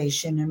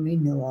restoration and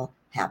renewal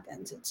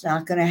happens. It's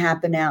not going to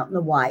happen out in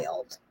the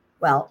wild.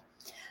 Well,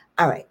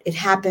 all right, it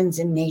happens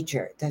in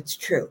nature. That's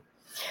true.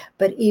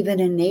 But even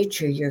in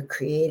nature, you're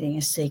creating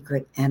a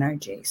sacred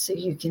energy so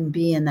you can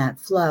be in that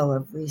flow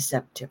of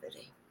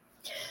receptivity.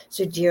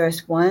 So,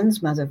 dearest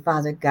ones, Mother,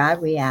 Father,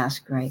 God, we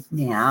ask right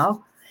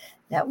now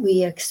that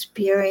we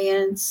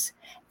experience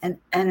an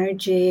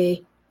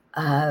energy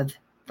of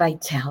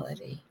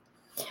vitality,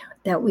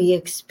 that we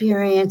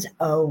experience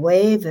a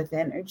wave of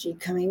energy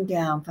coming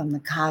down from the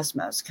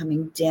cosmos,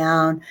 coming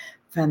down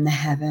from the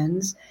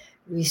heavens,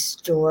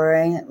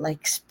 restoring,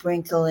 like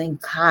sprinkling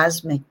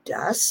cosmic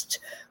dust,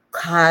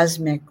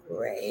 cosmic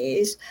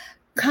rays,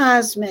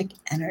 cosmic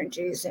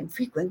energies and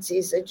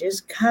frequencies that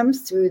just come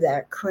through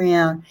that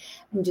crown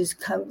and just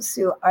come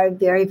through our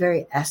very,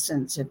 very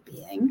essence of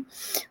being.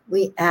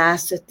 We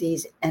ask that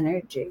these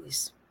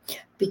energies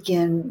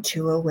begin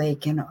to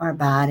awaken our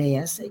body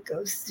as they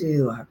go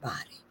through our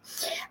body.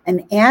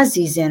 And as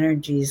these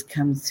energies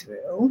come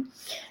through,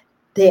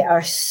 they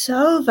are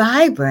so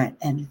vibrant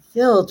and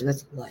filled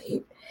with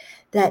light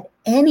that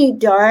any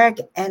dark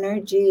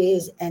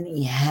energies,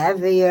 any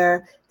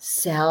heavier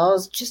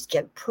cells just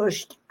get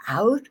pushed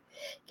out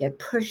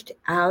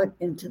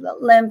into the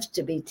lymph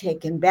to be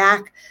taken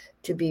back,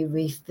 to be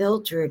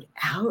refiltered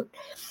out.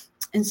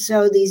 And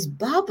so these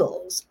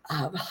bubbles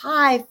of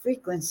high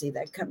frequency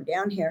that come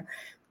down here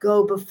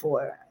go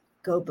before.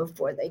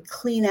 They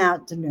clean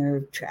out the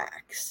nerve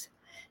tracts.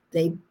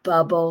 They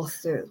bubble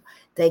through.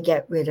 They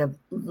get rid of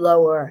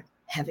lower,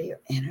 heavier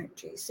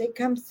energies. They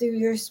come through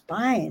your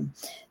spine.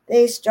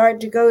 They start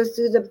to go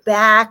through the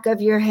back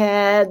of your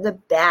head, the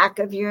back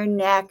of your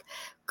neck,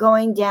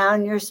 going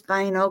down your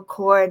spinal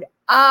cord.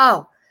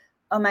 Oh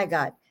my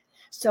God.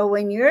 So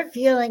when you're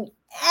feeling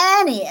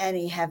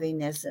any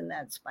heaviness in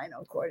that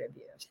spinal cord of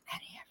yours,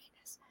 any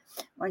heaviness,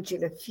 I want you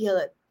to feel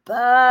it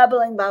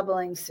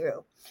bubbling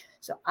through.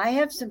 So I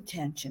have some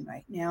tension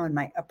right now in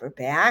my upper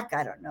back.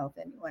 I don't know if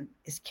anyone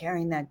is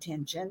carrying that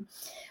tension,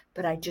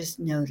 but I just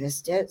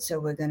noticed it. So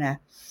we're going to,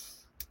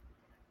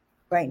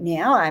 right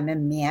now I'm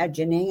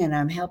imagining and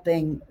I'm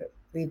helping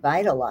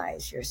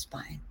revitalize your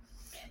spine.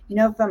 You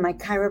know, from my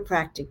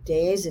chiropractic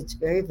days, it's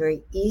very,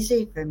 very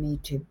easy for me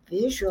to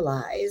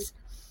visualize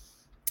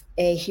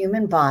a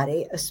human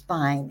body, a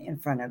spine in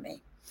front of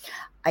me.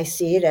 I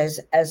see it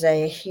as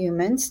a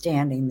human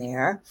standing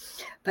there,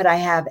 but I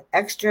have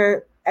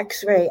extra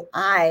X-ray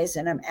eyes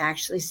and I'm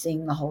actually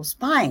seeing the whole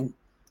spine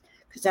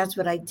because that's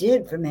what I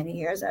did for many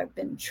years. I've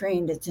been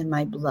trained, it's in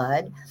my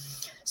blood.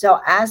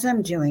 So as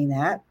I'm doing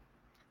that,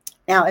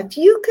 now if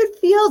you could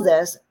feel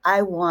this,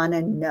 I want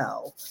to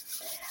know.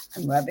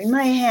 I'm rubbing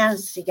my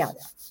hands together.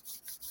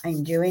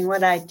 I'm doing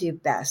what I do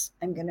best.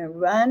 I'm going to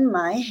run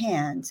my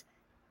hands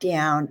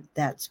down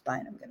that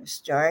spine. I'm going to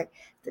start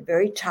at the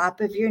very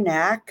top of your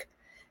neck,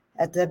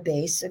 at the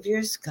base of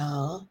your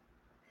skull,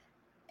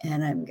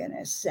 and I'm going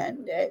to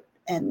send it.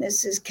 And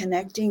this is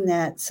connecting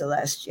that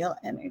celestial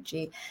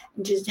energy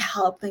and just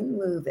helping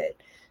move it.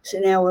 So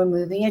now we're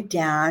moving it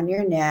down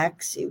your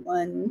neck. See,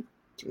 1,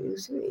 2,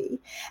 3,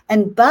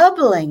 and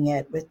bubbling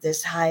it with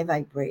this high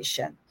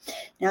vibration.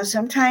 Now,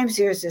 sometimes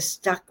there's a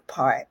stuck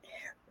part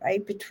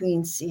right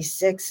between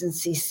C6 and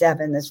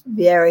C7. That's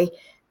very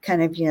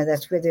kind of,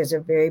 that's where there's a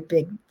very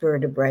big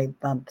vertebrae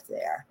bump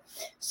there.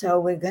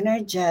 So we're going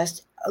to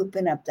just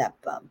open up that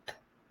bump.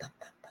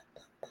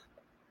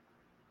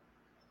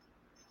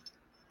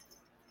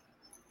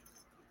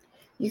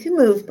 You can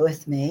move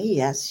with me.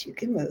 Yes, you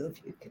can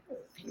move. You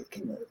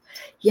can move.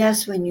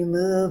 Yes, when you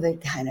move, it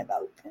kind of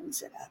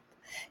opens it up.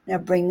 Now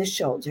bring the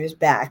shoulders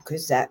back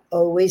because that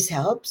always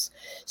helps.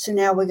 So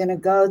now we're going to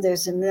go.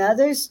 There's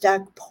another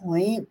stuck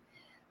point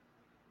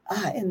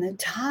in the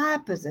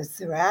top of the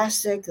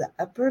thoracic, the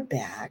upper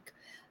back.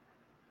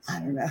 I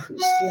don't know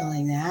who's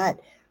feeling that,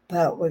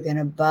 but we're going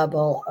to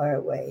bubble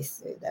our way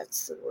through.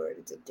 That's the word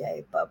of the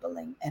day,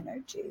 bubbling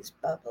energies,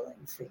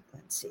 bubbling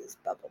frequencies,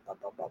 bubble.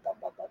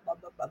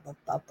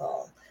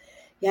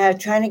 Yeah,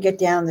 trying to get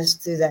down this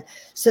through that.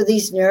 So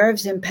these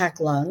nerves impact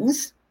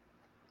lungs.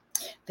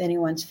 If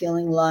anyone's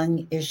feeling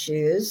lung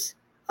issues,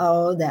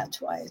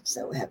 that's why it's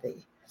so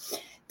heavy.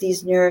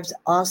 These nerves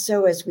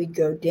also, as we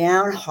go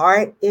down,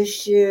 heart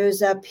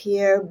issues up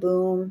here,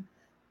 boom,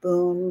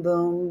 boom,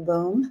 boom,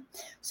 boom.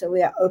 So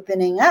we are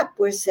opening up.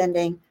 We're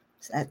sending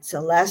that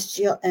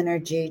celestial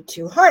energy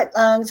to heart,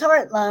 lung,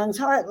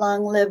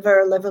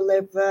 liver,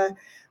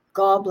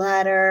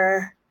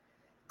 gallbladder,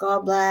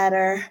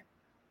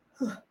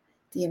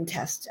 the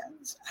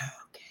intestines.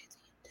 Okay,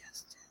 the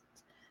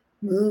intestines.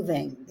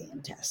 Moving the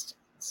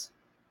intestines.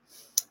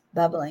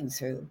 Bubbling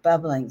through.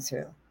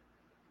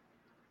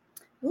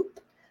 Oop.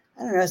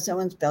 I don't know,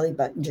 someone's belly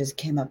button just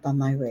came up on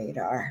my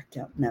radar.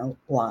 Don't know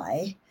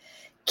why.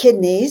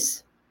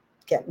 Kidneys,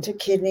 getting to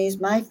kidneys.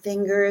 My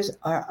fingers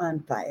are on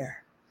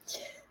fire.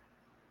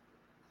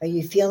 Are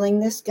you feeling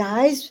this,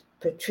 guys?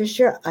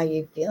 Patricia, are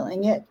you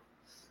feeling it?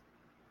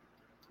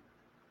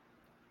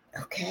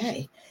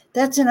 Okay.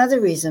 That's another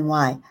reason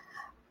why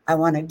I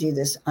want to do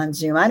this on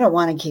Zoom. I don't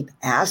want to keep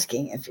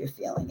asking if you're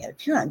feeling it.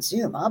 If you're on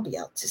Zoom, I'll be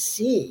able to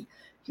see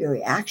your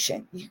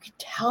reaction. You can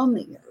tell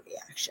me your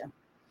reaction.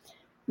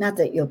 Not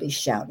that you'll be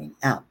shouting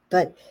out,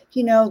 but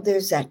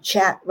there's that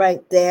chat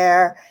right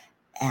there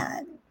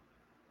and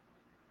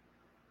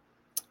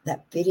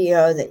that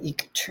video that you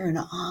could turn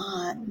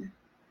on.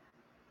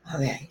 All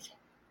right.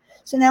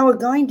 So now we're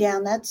going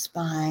down that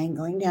spine,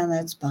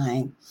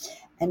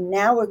 and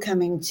now we're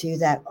coming to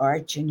that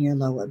arch in your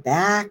lower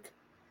back.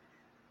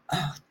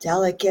 Oh,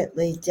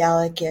 delicately,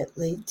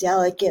 delicately,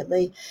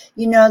 delicately.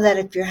 You know that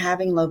if you're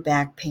having low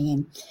back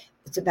pain,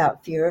 it's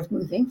about fear of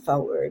moving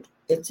forward.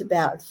 It's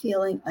about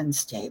feeling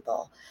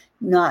unstable,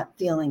 not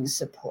feeling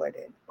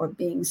supported, or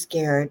being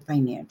scared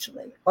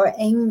financially, or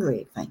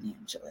angry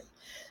financially.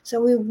 So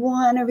we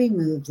want to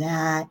remove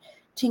that.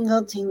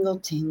 Tingle, tingle,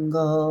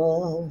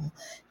 tingle.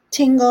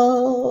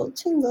 Tingle,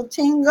 tingle,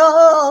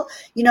 tingle.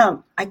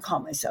 I call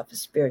myself a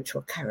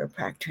spiritual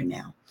chiropractor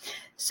now.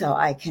 So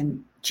I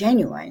can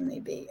genuinely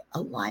be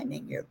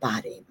aligning your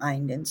body,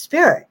 mind, and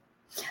spirit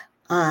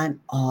on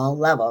all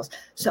levels.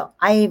 So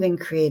I even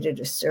created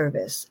a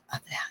service of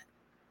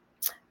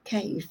that.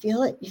 Okay, you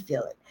feel it? You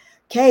feel it.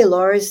 Okay,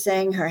 Laura's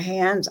saying her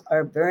hands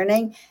are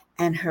burning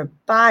and her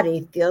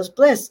body feels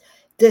bliss.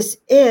 This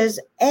is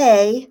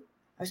I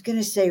was going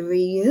to say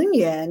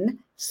reunion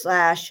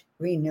 /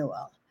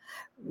 renewal.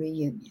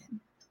 Reunion,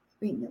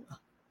 renewal,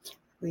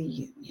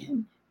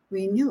 reunion,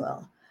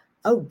 renewal.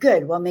 Oh,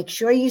 good. Well, make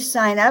sure you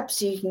sign up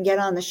so you can get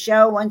on the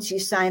show. Once you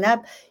sign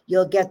up,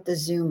 you'll get the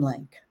Zoom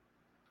link.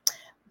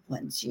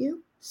 Once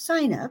you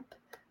sign up,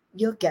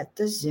 you'll get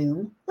the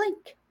Zoom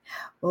link.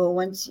 Well,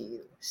 once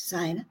you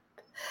sign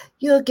up,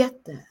 you'll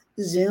get the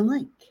Zoom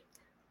link.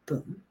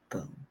 Boom,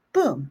 boom,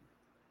 boom.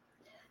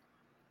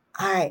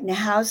 All right. Now,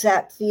 how's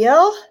that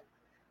feel?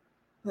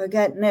 We're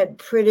getting it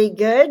pretty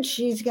good.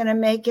 She's going to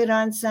make it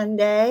on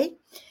Sunday.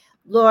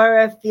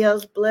 Laura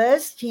feels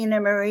bliss. Tina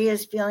Marie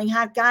is feeling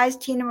hot. Guys,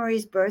 Tina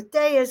Marie's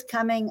birthday is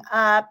coming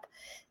up.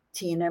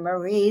 Tina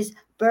Marie's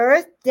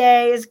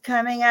birthday is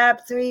coming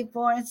up. 3,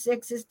 4, and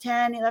 6 is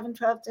 10, 11,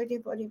 12,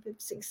 13, 14, 15,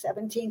 16,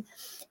 17.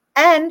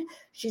 And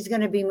she's going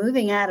to be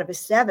moving out of a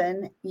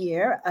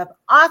 7-year of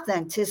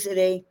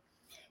authenticity,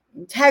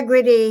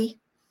 integrity,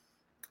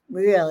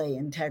 really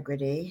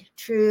integrity,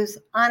 truth,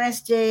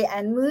 honesty,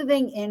 and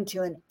moving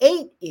into an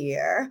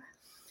 8-year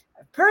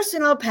of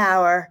personal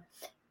power,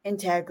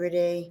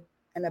 integrity,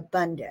 and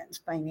abundance,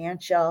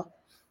 financial,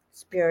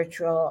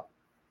 spiritual,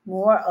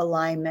 more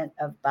alignment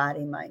of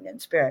body, mind,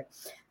 and spirit.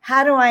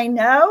 How do I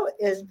know?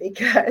 Is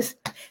because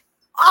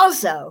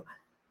also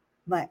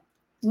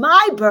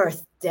my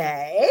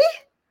birthday.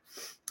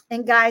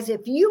 And guys,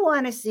 if you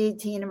want to see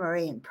Tina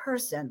Marie in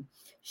person,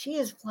 she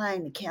is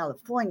flying to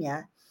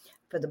California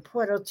for the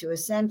Portal to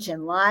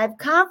Ascension live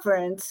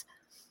conference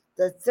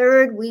the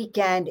 3rd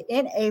weekend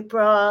in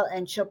April,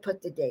 and she'll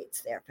put the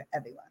dates there for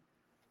everyone.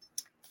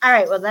 All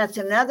right, well, that's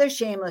another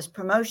shameless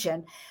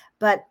promotion,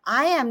 but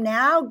I am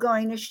now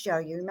going to show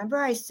you. Remember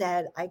I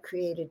said I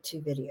created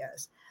 2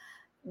 videos.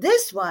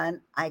 This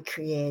one I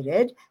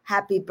created.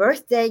 Happy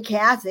birthday,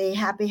 Kathy.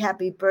 Happy,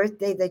 happy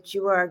birthday that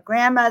you are a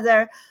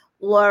grandmother.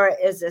 Laura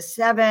is a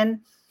 7.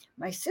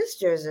 My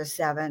sister is a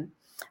 7.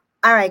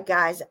 All right,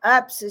 guys,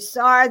 up,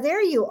 Cesar,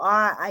 there you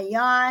are. I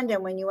yawned,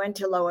 and when you went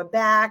to lower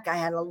back, I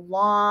had a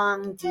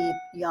long, deep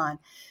yawn.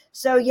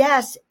 So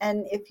yes,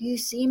 and if you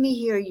see me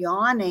here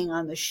yawning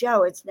on the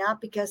show, it's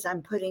not because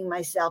I'm putting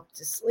myself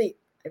to sleep.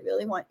 I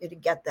really want you to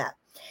get that.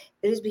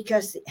 It is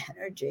because the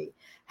energy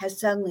has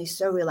suddenly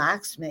so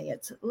relaxed me.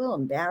 It's a little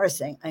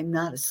embarrassing. I'm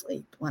not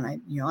asleep when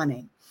I'm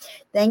yawning.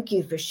 Thank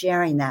you for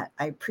sharing that.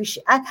 I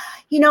appreciate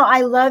it.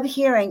 I love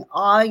hearing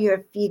all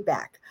your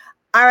feedback.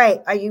 All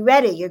right, are you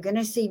ready? You're going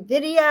to see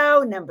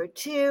video number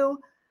 2.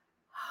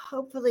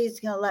 Hopefully it's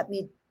going to let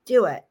me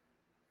do it.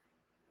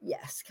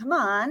 Yes, come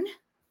on.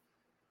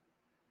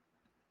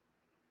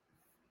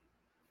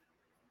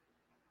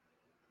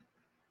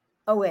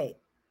 Oh, wait.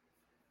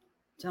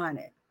 Darn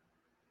it.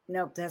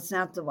 Nope, that's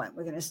not the one.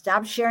 We're going to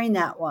stop sharing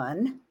that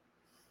one.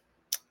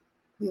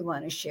 We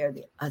want to share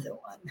the other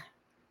one.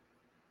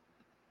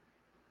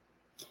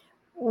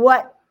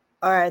 What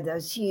are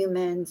those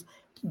humans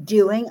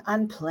doing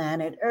on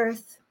planet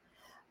Earth?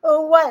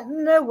 Oh, what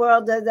in the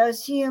world are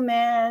those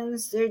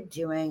humans they're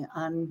doing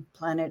on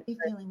planet Earth? Are you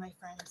feeling, my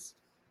friends?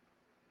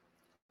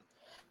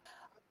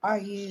 Are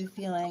you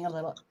feeling a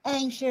little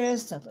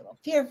anxious, a little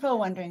fearful,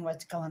 wondering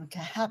what's going to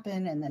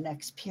happen in the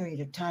next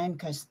period of time?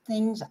 Because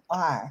things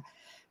are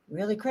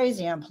really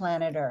crazy on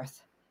planet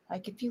Earth.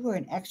 Like if you were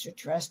an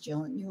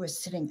extraterrestrial and you were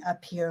sitting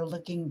up here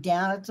looking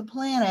down at the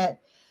planet,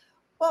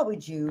 what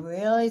would you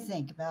really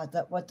think about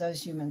that? What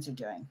those humans are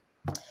doing?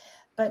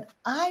 But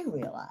I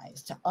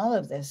realized all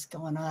of this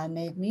going on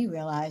made me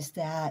realize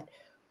that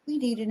we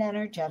need an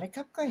energetic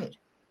upgrade.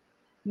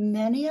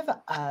 Many of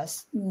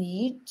us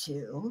need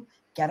to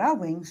get our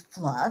wings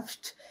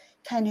fluffed,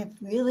 kind of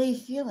really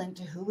feel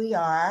into who we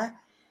are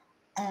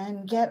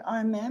and get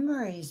our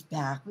memories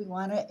back. We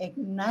want to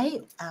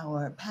ignite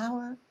our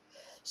power,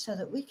 so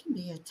that we can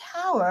be a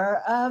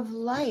tower of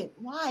light.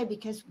 Why?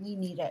 Because we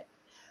need it.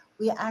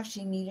 We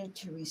actually need it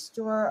to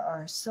restore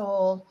our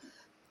soul,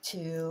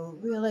 to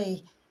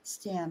really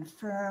stand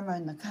firm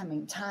in the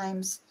coming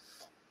times.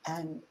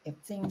 And if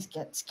things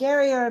get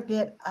scary or a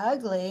bit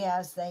ugly,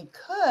 as they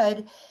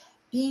could,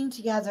 being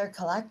together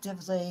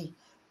collectively,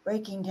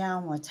 breaking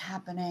down what's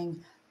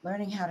happening,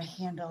 learning how to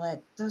handle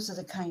it, those are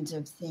the kinds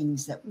of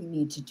things that we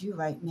need to do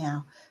right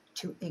now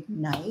to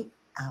ignite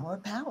our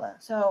power.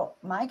 So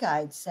my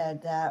guide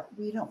said that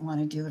we don't want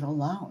to do it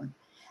alone.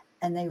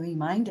 And they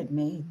reminded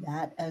me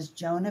that as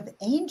Joan of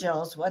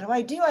Angels, what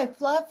do? I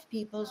fluff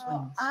people's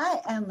wings.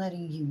 I am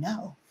letting you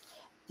know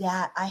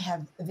that I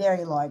have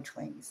very large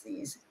wings.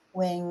 These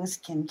wings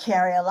can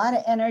carry a lot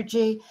of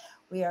energy.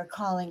 We are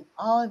calling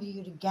all of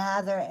you to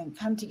gather and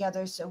come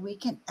together so we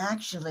can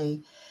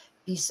actually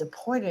be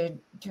supported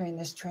during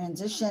this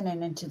transition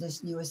and into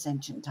this new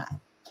ascension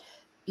time.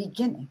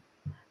 Beginning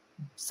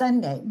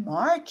Sunday,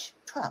 March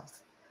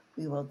 12th,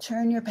 we will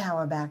turn your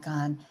power back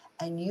on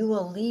and you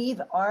will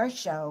leave our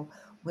show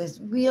with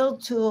real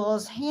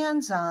tools,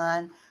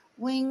 hands-on,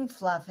 wing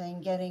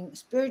fluffing, getting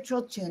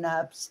spiritual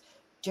tune-ups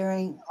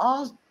during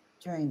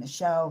the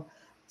show.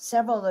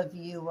 Several of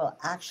you will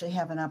actually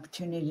have an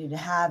opportunity to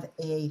have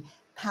a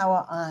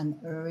power on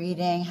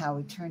reading, how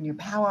we turn your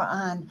power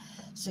on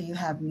so you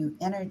have new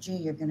energy.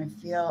 You're going to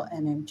feel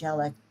an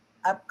angelic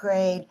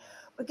upgrade.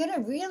 We're going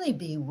to really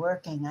be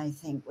working, I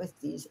think, with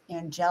these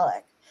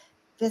angelic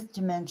fifth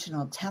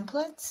dimensional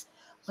templates,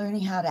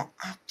 learning how to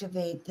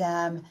activate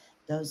them,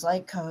 those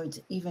light codes,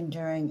 even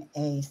during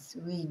a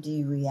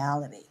 3D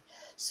reality.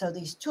 So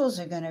these tools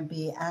are going to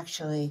be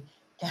actually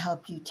to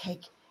help you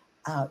take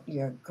out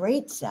your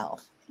great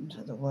self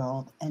into the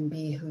world and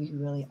be who you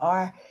really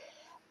are.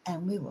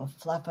 And we will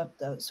fluff up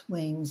those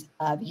wings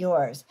of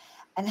yours.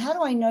 And how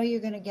do I know you're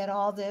going to get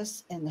all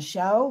this in the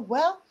show?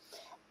 Well,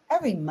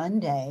 every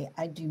Monday,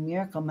 I do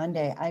Miracle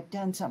Monday. I've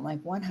done something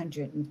like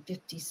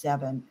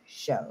 157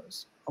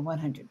 shows, or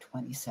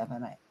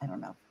 127. I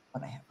don't know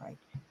what I have right.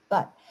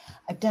 But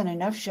I've done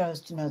enough shows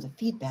to know the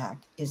feedback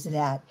is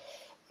that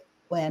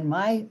when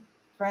my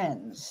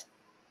friends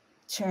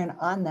turn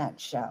on that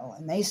show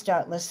and they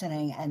start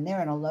listening and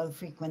they're in a low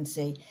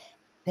frequency,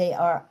 they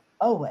are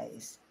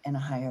always in a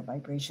higher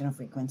vibrational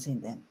frequency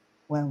than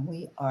when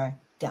we are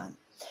done.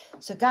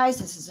 So guys,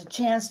 this is a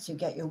chance to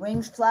get your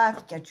wings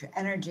fluffed, get your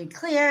energy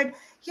cleared,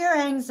 your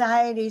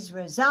anxieties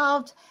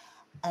resolved.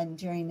 And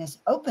during this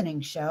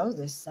opening show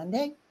this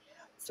Sunday,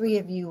 3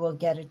 of you will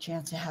get a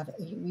chance to have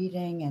a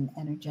reading and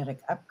energetic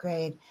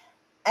upgrade.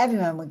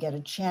 Everyone will get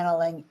a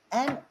channeling.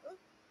 And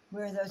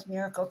where are those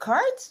miracle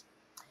cards?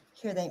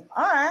 Here they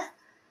are.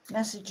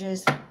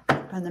 Messages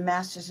from the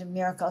Masters of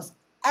Miracles.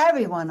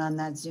 Everyone on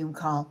that Zoom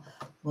call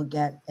will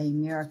get a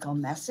miracle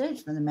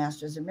message from the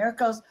Masters of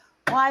Miracles.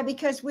 Why?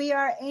 Because we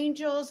are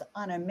angels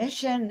on a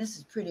mission. This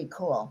is pretty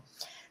cool.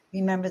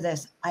 Remember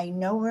this. I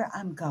know where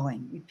I'm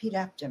going. Repeat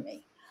after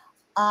me.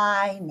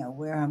 I know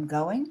where I'm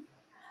going.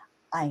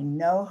 I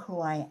know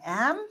who I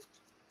am.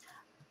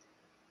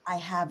 I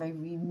have a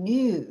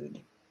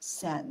renewed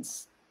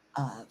sense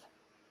of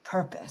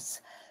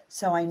purpose.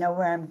 So I know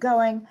where I'm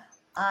going.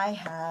 I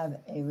have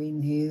a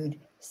renewed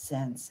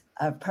sense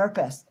of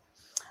purpose.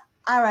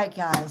 All right,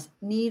 guys.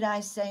 Need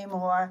I say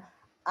more?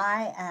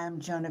 I am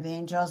Joan of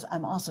Angels.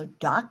 I'm also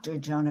Dr.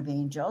 Joan of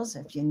Angels,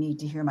 if you need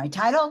to hear my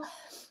title.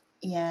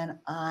 And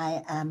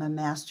I am a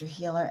master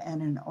healer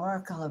and an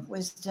oracle of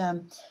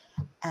wisdom.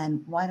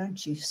 And why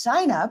don't you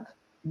sign up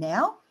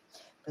now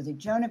for the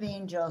Joan of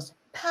Angels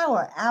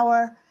Power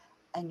Hour,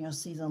 and you'll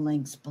see the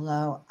links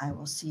below. I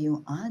will see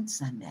you on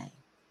Sunday.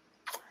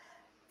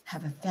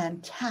 Have a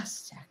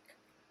fantastic,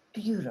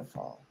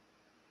 beautiful,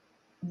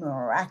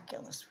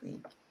 miraculous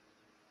week,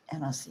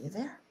 and I'll see you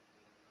there.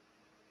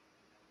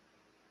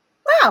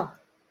 Wow.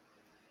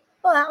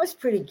 Well, that was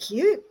pretty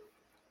cute.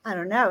 I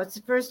don't know. It's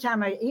the first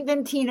time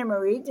even Tina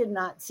Marie did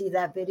not see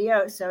that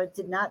video, so it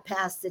did not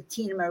pass the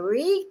Tina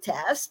Marie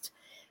test.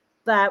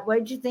 But what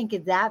did you think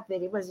of that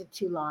video? Was it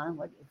too long?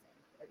 What do you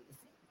think?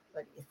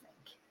 What do you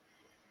think?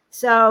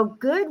 So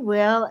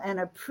goodwill and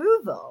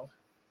approval.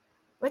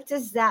 What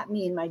does that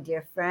mean, my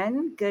dear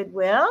friend?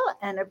 Goodwill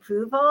and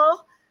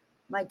approval,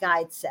 my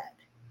guide said.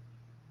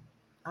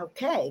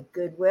 Okay,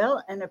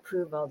 goodwill and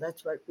approval.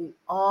 That's what we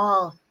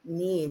all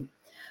need.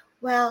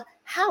 Well,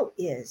 how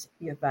is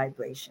your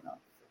vibrational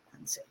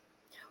frequency?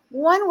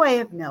 One way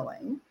of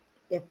knowing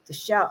if the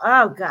show,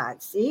 oh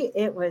God, see,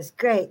 it was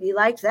great. You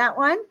liked that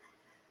one?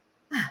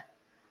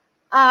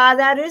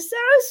 That is so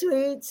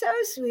sweet, so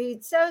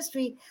sweet, so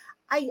sweet.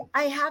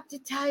 I have to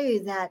tell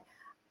you that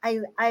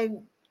I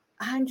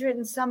 100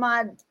 and some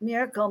odd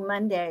Miracle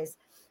Mondays,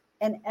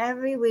 and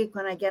every week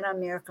when I get on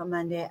Miracle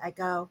Monday, I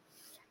go,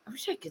 I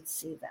wish I could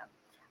see them.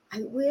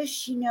 I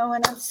wish,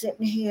 when I'm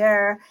sitting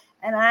here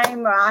and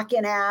I'm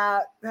rocking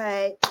out,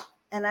 right?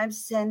 And I'm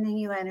sending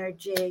you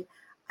energy.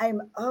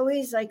 I'm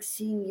always like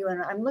seeing you,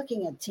 and I'm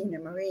looking at Tina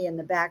Marie in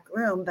the back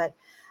room, but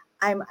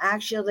I'm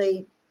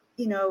actually,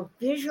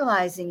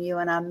 visualizing you,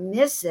 and I'm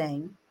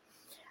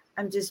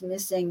just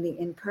missing the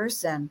in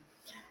person.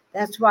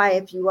 That's why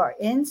if you are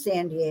in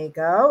San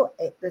Diego,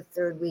 the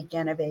third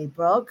weekend of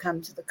April,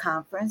 come to the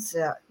conference,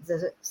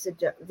 the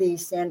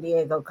San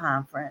Diego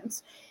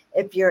conference.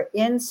 If you're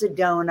in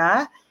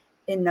Sedona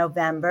in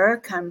November,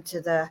 come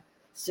to the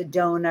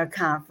Sedona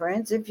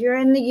conference. If you're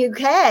in the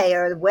UK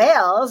or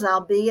Wales,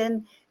 I'll be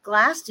in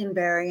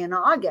Glastonbury in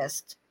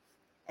August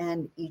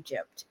and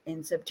Egypt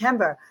in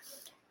September.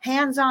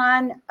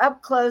 Hands-on,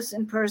 up close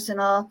and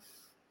personal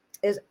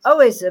is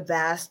always the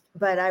best,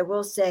 but I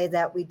will say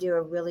that we do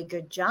a really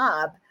good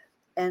job.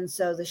 And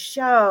so the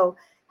show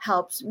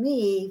helps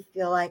me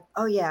feel like,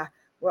 oh yeah,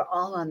 we're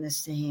all on the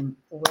same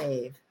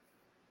wave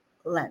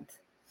length.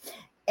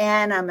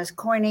 And I'm as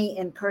corny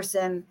in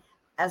person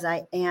as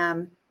I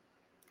am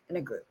in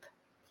a group.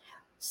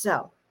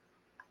 So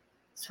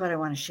that's what I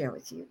want to share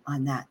with you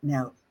on that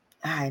note.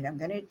 All right, I'm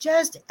going to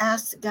just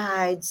ask the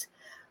guides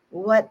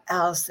what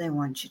else they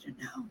want you to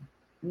know.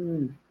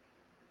 I'm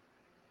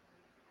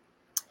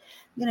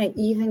going to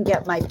even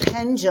get my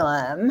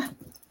pendulum.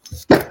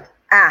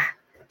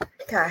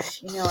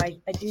 Gosh, I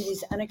do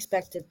these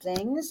unexpected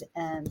things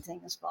and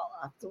things fall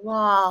off the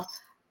wall.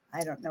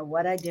 I don't know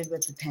what I did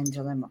with the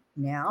pendulum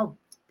now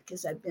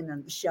because I've been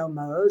on the show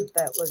mode,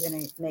 but we're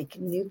going to make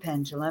a new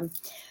pendulum.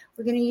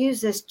 We're going to use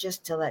this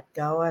just to let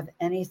go of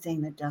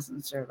anything that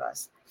doesn't serve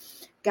us.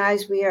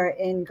 Guys, we are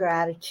in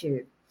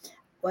gratitude.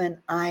 When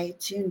I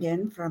tuned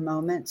in for a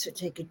moment, so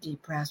take a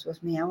deep breath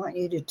with me, I want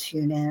you to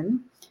tune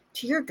in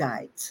to your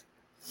guides.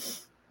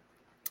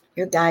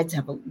 Your guides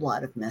have a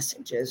lot of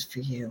messages for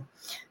you.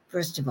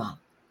 First of all,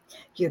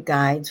 your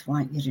guides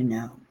want you to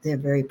know they're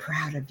very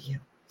proud of you.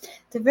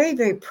 They're very,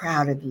 very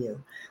proud of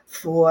you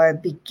for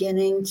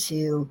beginning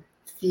to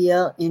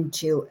feel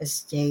into a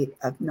state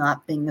of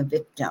not being a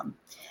victim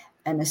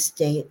and a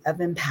state of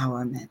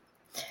empowerment,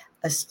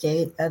 a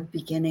state of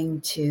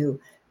beginning to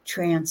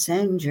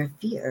transcend your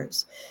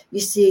fears. You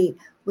see,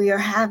 we are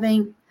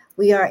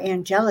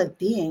angelic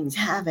beings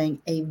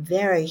having a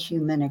very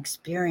human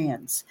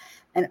experience.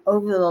 And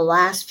over the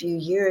last few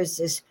years,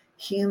 this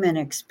human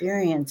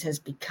experience has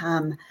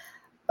become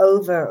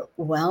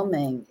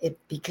overwhelming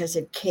because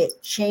it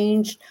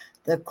changed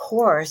the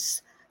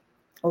course,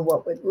 or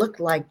what would look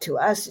like to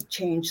us, it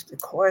changed the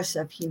course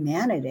of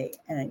humanity,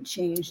 and it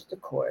changed the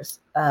course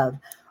of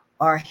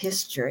our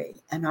history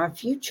and our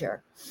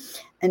future.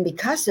 And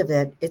because of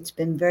it, it's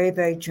been very,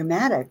 very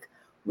dramatic.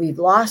 We've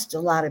lost a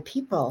lot of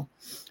people.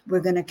 We're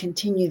going to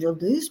continue to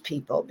lose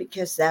people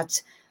because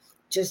that's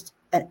just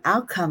an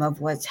outcome of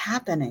what's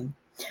happening.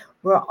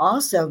 We're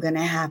also going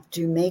to have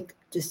to make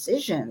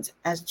decisions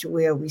as to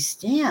where we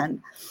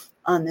stand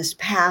on this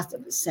path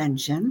of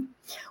ascension,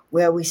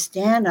 where we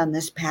stand on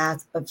this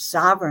path of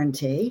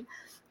sovereignty,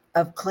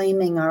 of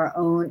claiming our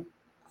own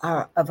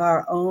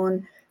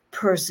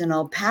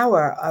personal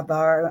power, of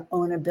our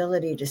own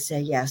ability to say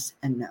yes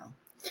and no.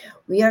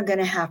 We are going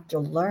to have to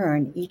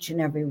learn, each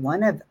and every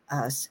one of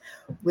us,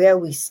 where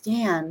we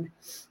stand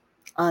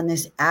on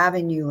this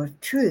avenue of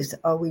truth.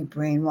 Are we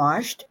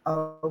brainwashed?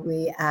 Are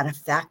we at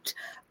effect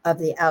of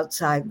the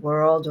outside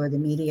world or the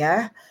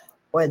media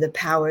or the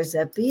powers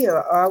that be?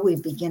 Or are we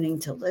beginning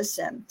to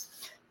listen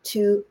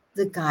to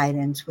the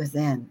guidance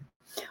within?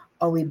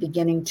 Are we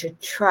beginning to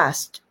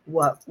trust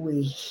what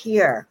we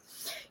hear?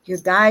 Your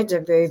guides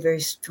are very, very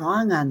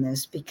strong on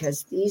this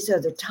because these are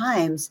the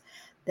times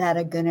that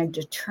are going to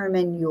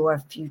determine your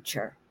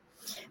future.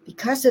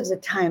 Because of the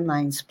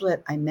timeline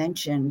split I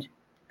mentioned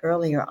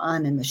earlier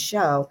on in the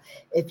show,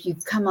 if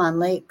you've come on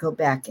late, go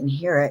back and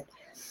hear it.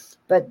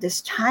 But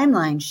this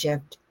timeline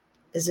shift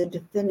is a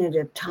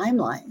definitive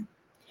timeline.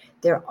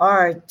 There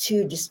are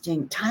two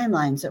distinct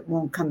timelines that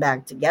won't come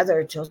back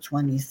together till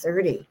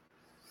 2030.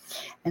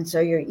 And so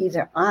you're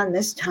either on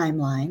this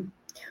timeline,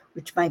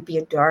 which might be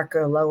a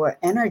darker, lower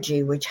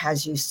energy, which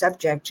has you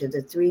subject to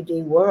the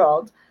 3D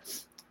world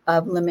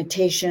of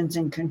limitations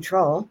and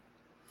control,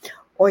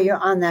 or you're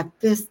on that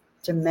fifth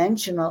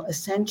dimensional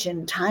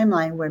ascension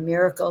timeline where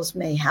miracles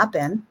may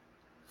happen,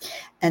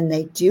 and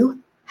they do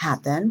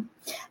happen,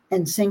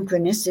 and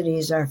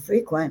synchronicities are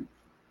frequent,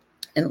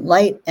 and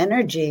light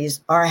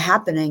energies are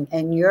happening,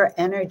 and your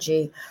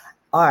energy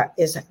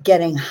is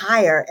getting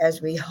higher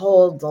as we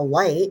hold the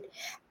light,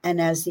 and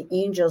as the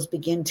angels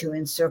begin to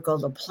encircle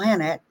the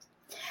planet,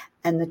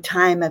 and the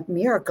time of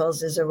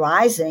miracles is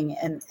arising,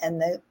 and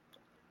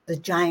the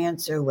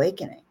giants are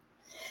awakening.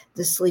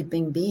 The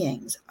sleeping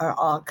beings are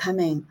all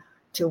coming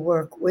to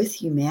work with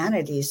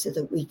humanity so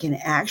that we can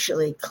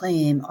actually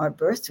claim our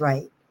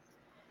birthright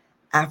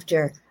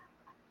after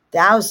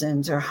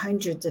thousands or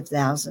hundreds of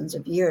thousands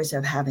of years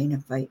of having to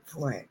fight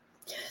for it.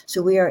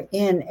 So we are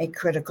in a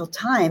critical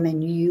time,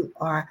 and you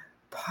are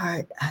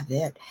part of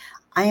it.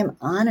 I am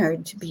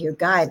honored to be your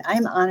guide.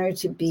 I'm honored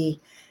to be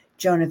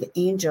Joan of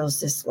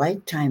Angels this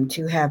lifetime,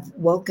 to have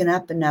woken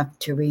up enough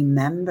to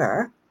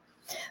remember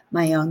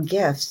my own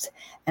gifts.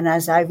 And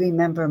as I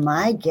remember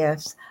my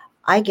gifts,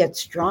 I get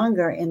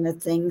stronger in the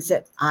things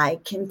that I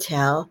can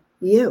tell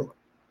you,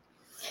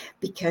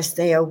 because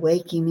they are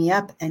waking me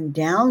up and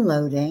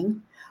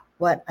downloading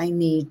what I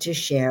need to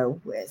share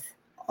with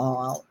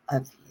all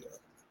of you.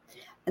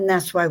 And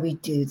that's why we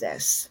do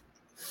this.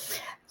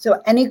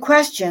 So any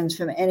questions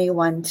from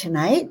anyone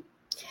tonight?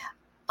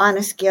 On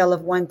a scale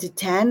of 1 to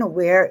 10,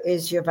 where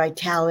is your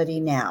vitality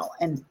now?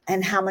 And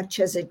how much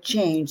has it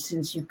changed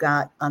since you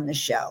got on the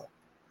show?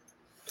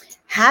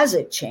 Has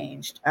it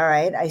changed? All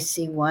right, I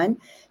see one.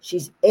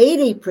 She's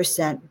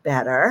 80%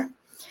 better,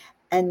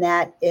 and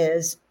that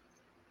is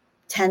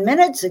 10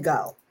 minutes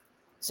ago.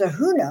 So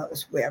who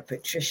knows where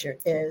Patricia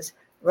is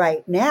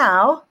right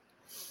now?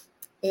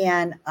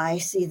 And I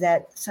see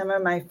that some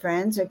of my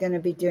friends are going to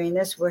be doing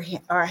this where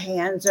our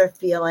hands are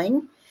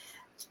feeling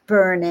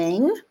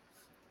burning,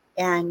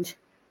 and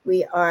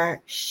we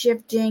are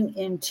shifting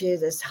into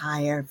this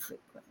higher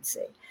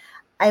frequency.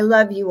 I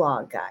love you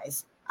all,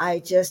 guys. I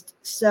just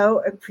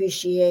so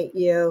appreciate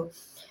you.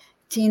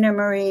 Tina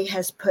Marie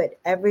has put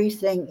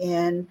everything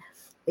in.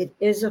 It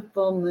is a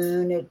full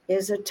moon. It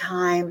is a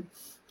time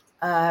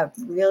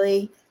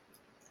really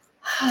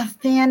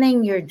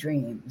fanning your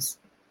dreams.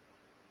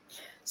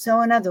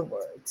 So in other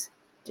words,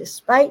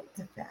 despite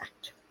the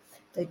fact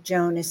that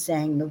Joan is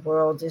saying the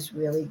world is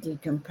really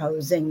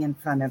decomposing in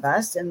front of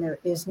us and there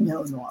is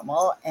no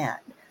normal and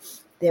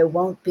there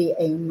won't be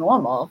a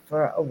normal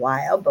for a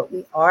while, but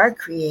we are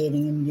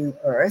creating a new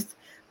earth,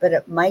 but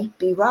it might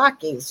be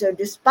rocky. So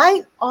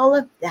despite all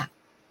of that,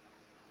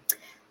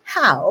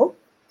 how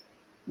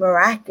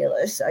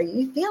miraculous are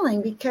you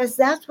feeling? Because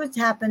that's what's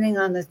happening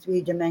on the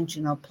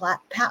three-dimensional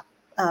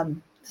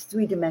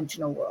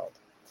world.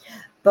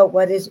 But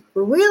what is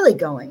really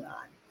going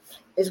on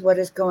is what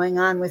is going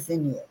on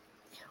within you.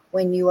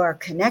 When you are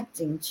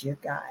connecting to your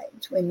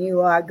guides, when you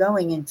are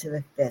going into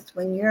the fifth,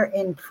 when you're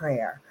in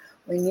prayer,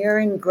 when you're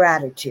in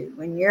gratitude,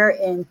 when you're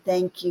in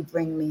thank you,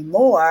 bring me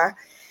more,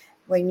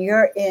 when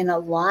you're in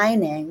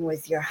aligning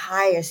with your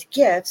highest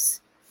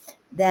gifts,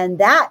 then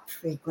that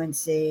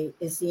frequency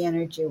is the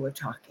energy we're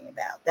talking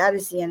about. That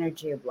is the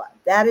energy of love.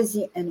 That is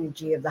the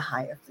energy of the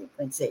higher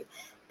frequency.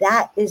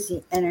 That is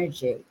the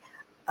energy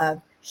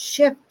of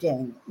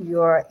shifting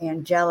your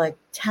angelic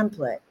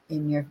template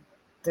in your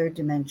third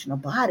dimensional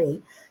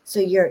body. So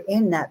you're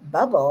in that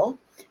bubble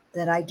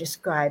that I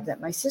described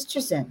that my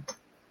sister's in.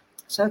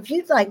 So if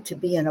you'd like to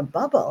be in a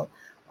bubble,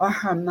 a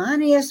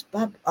harmonious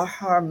bubble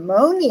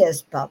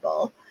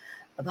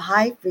of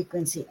high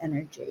frequency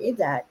energy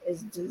that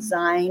is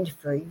designed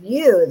for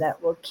you,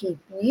 that will keep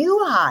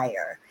you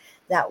higher,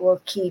 that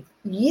will keep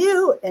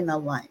you in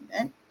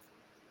alignment,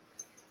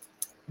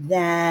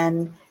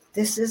 then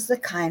this is the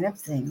kind of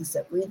things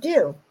that we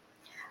do.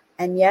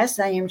 And yes,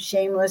 I am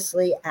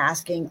shamelessly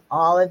asking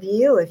all of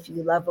you, if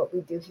you love what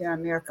we do here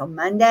on Miracle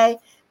Monday,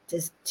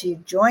 to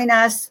join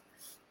us.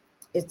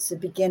 It's the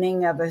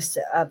beginning of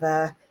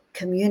a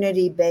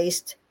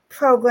community-based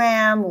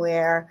program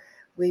where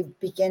we're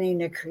beginning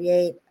to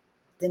create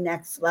the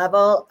next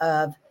level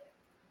of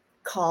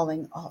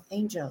calling all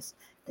angels,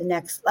 the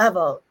next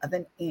level of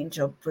an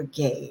angel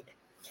brigade,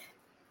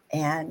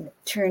 and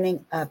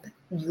turning up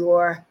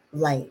your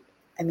light.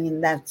 I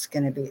mean, that's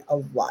going to be a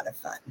lot of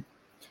fun.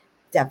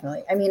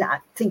 Definitely. I mean,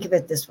 think of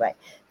it this way.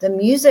 The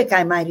music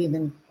I might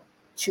even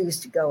choose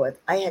to go with.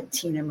 I had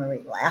Tina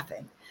Marie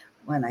laughing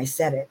when I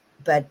said it,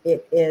 but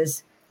it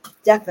is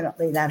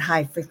definitely that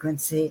high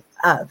frequency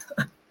of,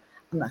 I'm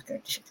not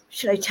going to,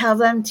 should I tell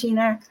them,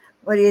 Tina?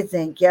 What do you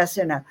think? Yes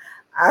or no?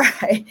 All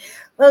right.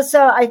 Well,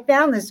 so I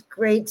found this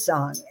great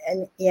song,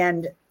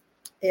 and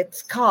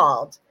it's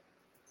called,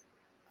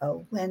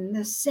 Oh, When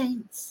the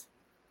Saints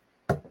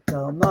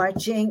Go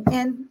Marching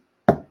In,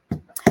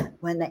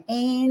 when the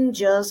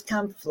angels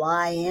come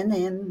flying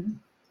in.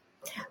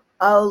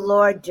 Oh,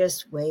 Lord,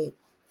 just wait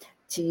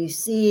till you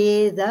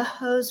see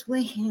those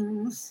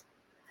wings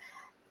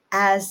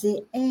as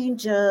the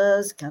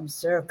angels come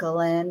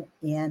circling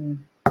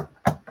in.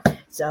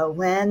 So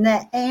when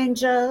the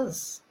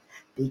angels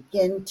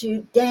begin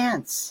to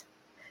dance,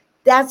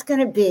 that's going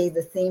to be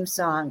the theme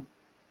song,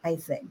 I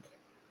think.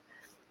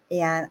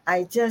 And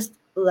I just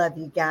love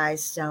you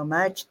guys so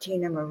much.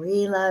 Tina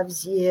Marie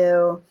loves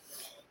you.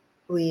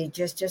 We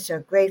just are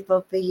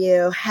grateful for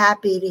you.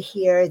 Happy to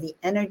hear the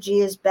energy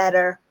is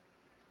better.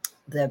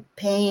 The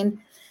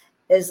pain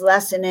is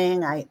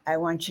lessening. I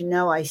want you to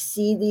know I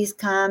see these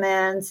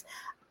comments.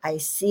 I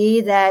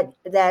see that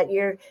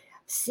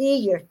see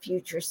your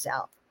future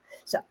self.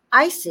 So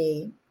I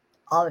see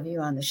all of you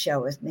on the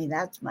show with me.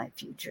 That's my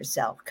future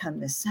self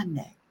come this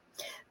Sunday.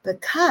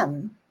 But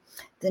come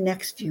the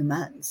next few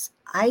months,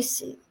 I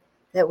see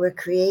that we're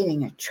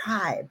creating a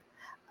tribe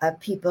of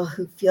people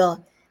who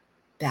feel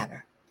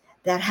better,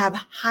 that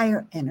have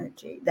higher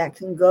energy, that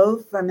can go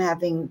from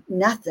having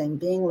nothing,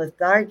 being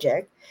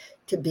lethargic,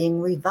 to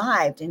being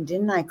revived. And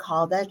didn't I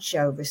call that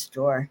show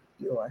Restore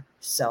Your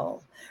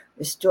Soul?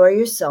 Restore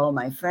your soul,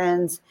 my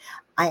friends.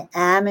 I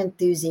am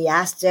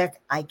enthusiastic.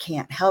 I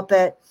can't help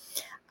it.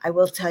 I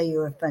will tell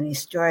you a funny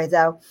story,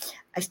 though.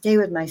 I stay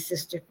with my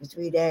sister for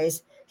 3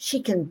 days. She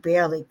can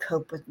barely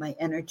cope with my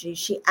energy.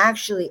 She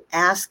actually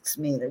asks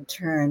me to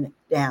turn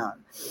down.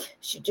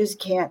 She just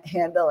can't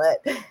handle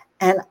it.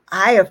 And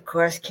I, of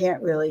course,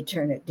 can't really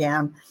turn it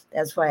down.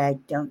 That's why I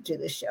don't do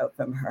the show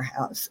from her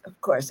house. Of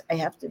course, I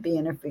have to be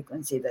in a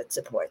frequency that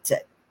supports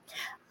it.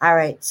 All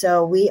right,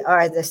 so we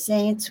are the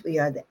saints, we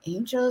are the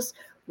angels,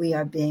 we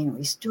are being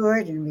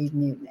restored and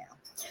renewed now.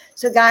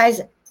 So,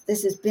 guys,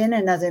 this has been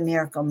another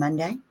Miracle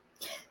Monday.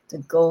 The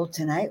goal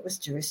tonight was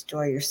to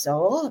restore your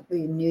soul,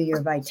 renew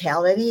your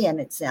vitality, and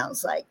it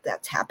sounds like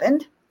that's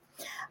happened.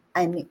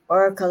 I'm the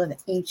Oracle of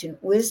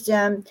Ancient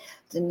Wisdom.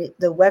 The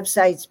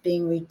website's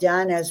being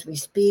redone as we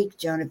speak,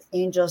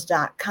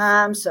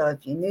 joanofangels.com. So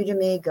if you're new to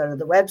me, go to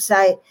the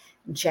website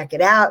and check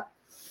it out.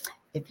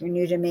 If you're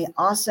new to me,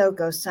 also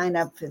go sign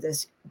up for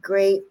this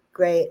great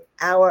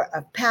hour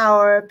of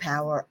power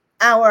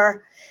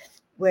hour,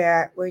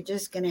 where we're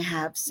just going to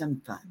have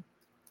some fun.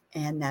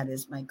 And that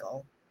is my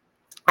goal.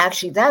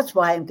 Actually, that's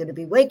why I'm going to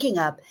be waking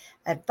up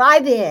at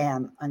 5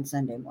 a.m. on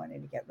Sunday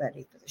morning to get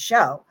ready for the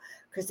show,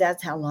 because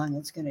that's how long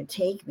it's going to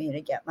take me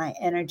to get my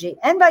energy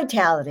and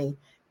vitality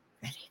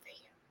ready for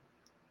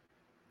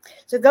you.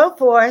 So go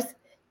forth,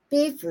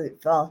 be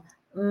fruitful,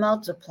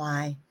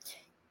 multiply.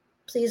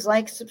 Please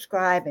like,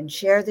 subscribe, and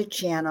share the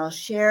channel.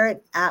 Share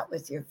it out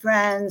with your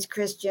friends.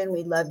 Christian,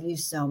 we love you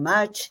so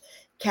much.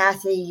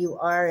 Kathy, you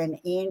are an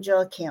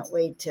angel. Can't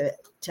wait to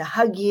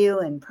hug you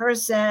in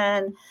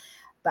person.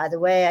 By the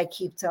way, I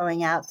keep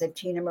throwing out that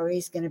Tina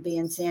Marie's going to be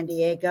in San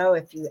Diego.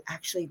 If you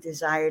actually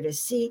desire to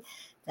see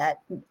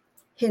that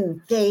hidden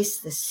face,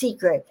 the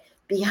secret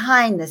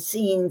behind the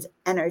scenes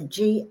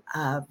energy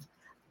of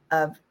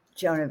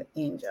Joan of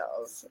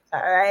Angels.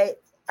 All right.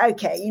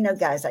 Okay. You know,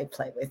 guys, I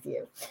play with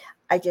you.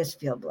 I just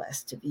feel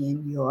blessed to be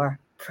in your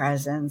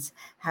presence.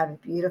 Have a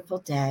beautiful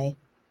day,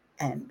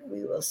 and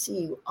we will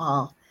see you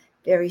all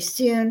very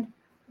soon.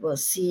 We'll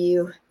see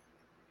you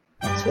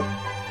next week.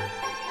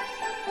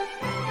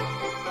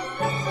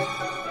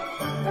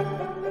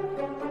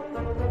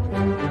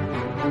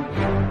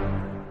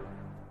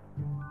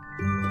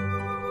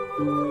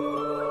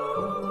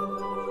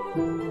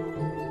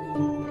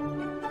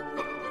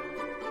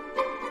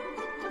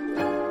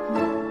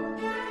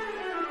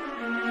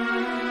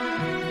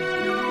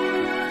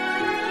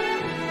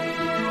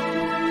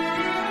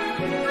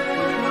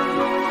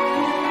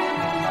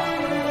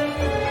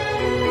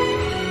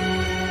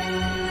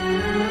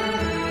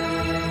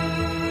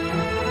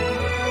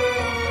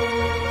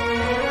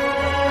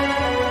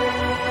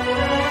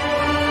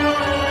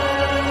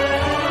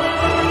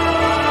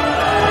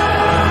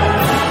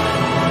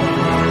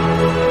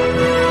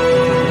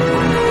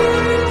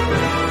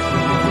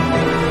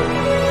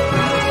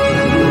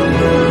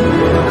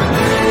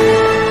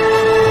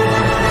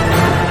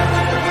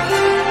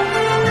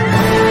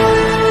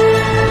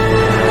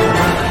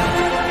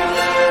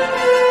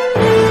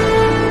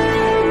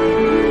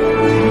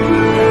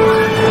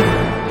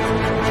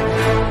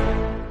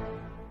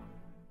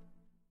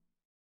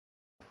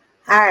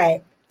 All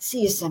right.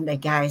 See you Sunday,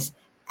 guys.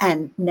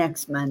 And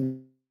next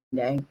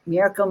Monday,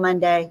 Miracle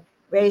Monday.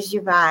 Raise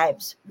your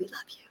vibes. We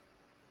love you.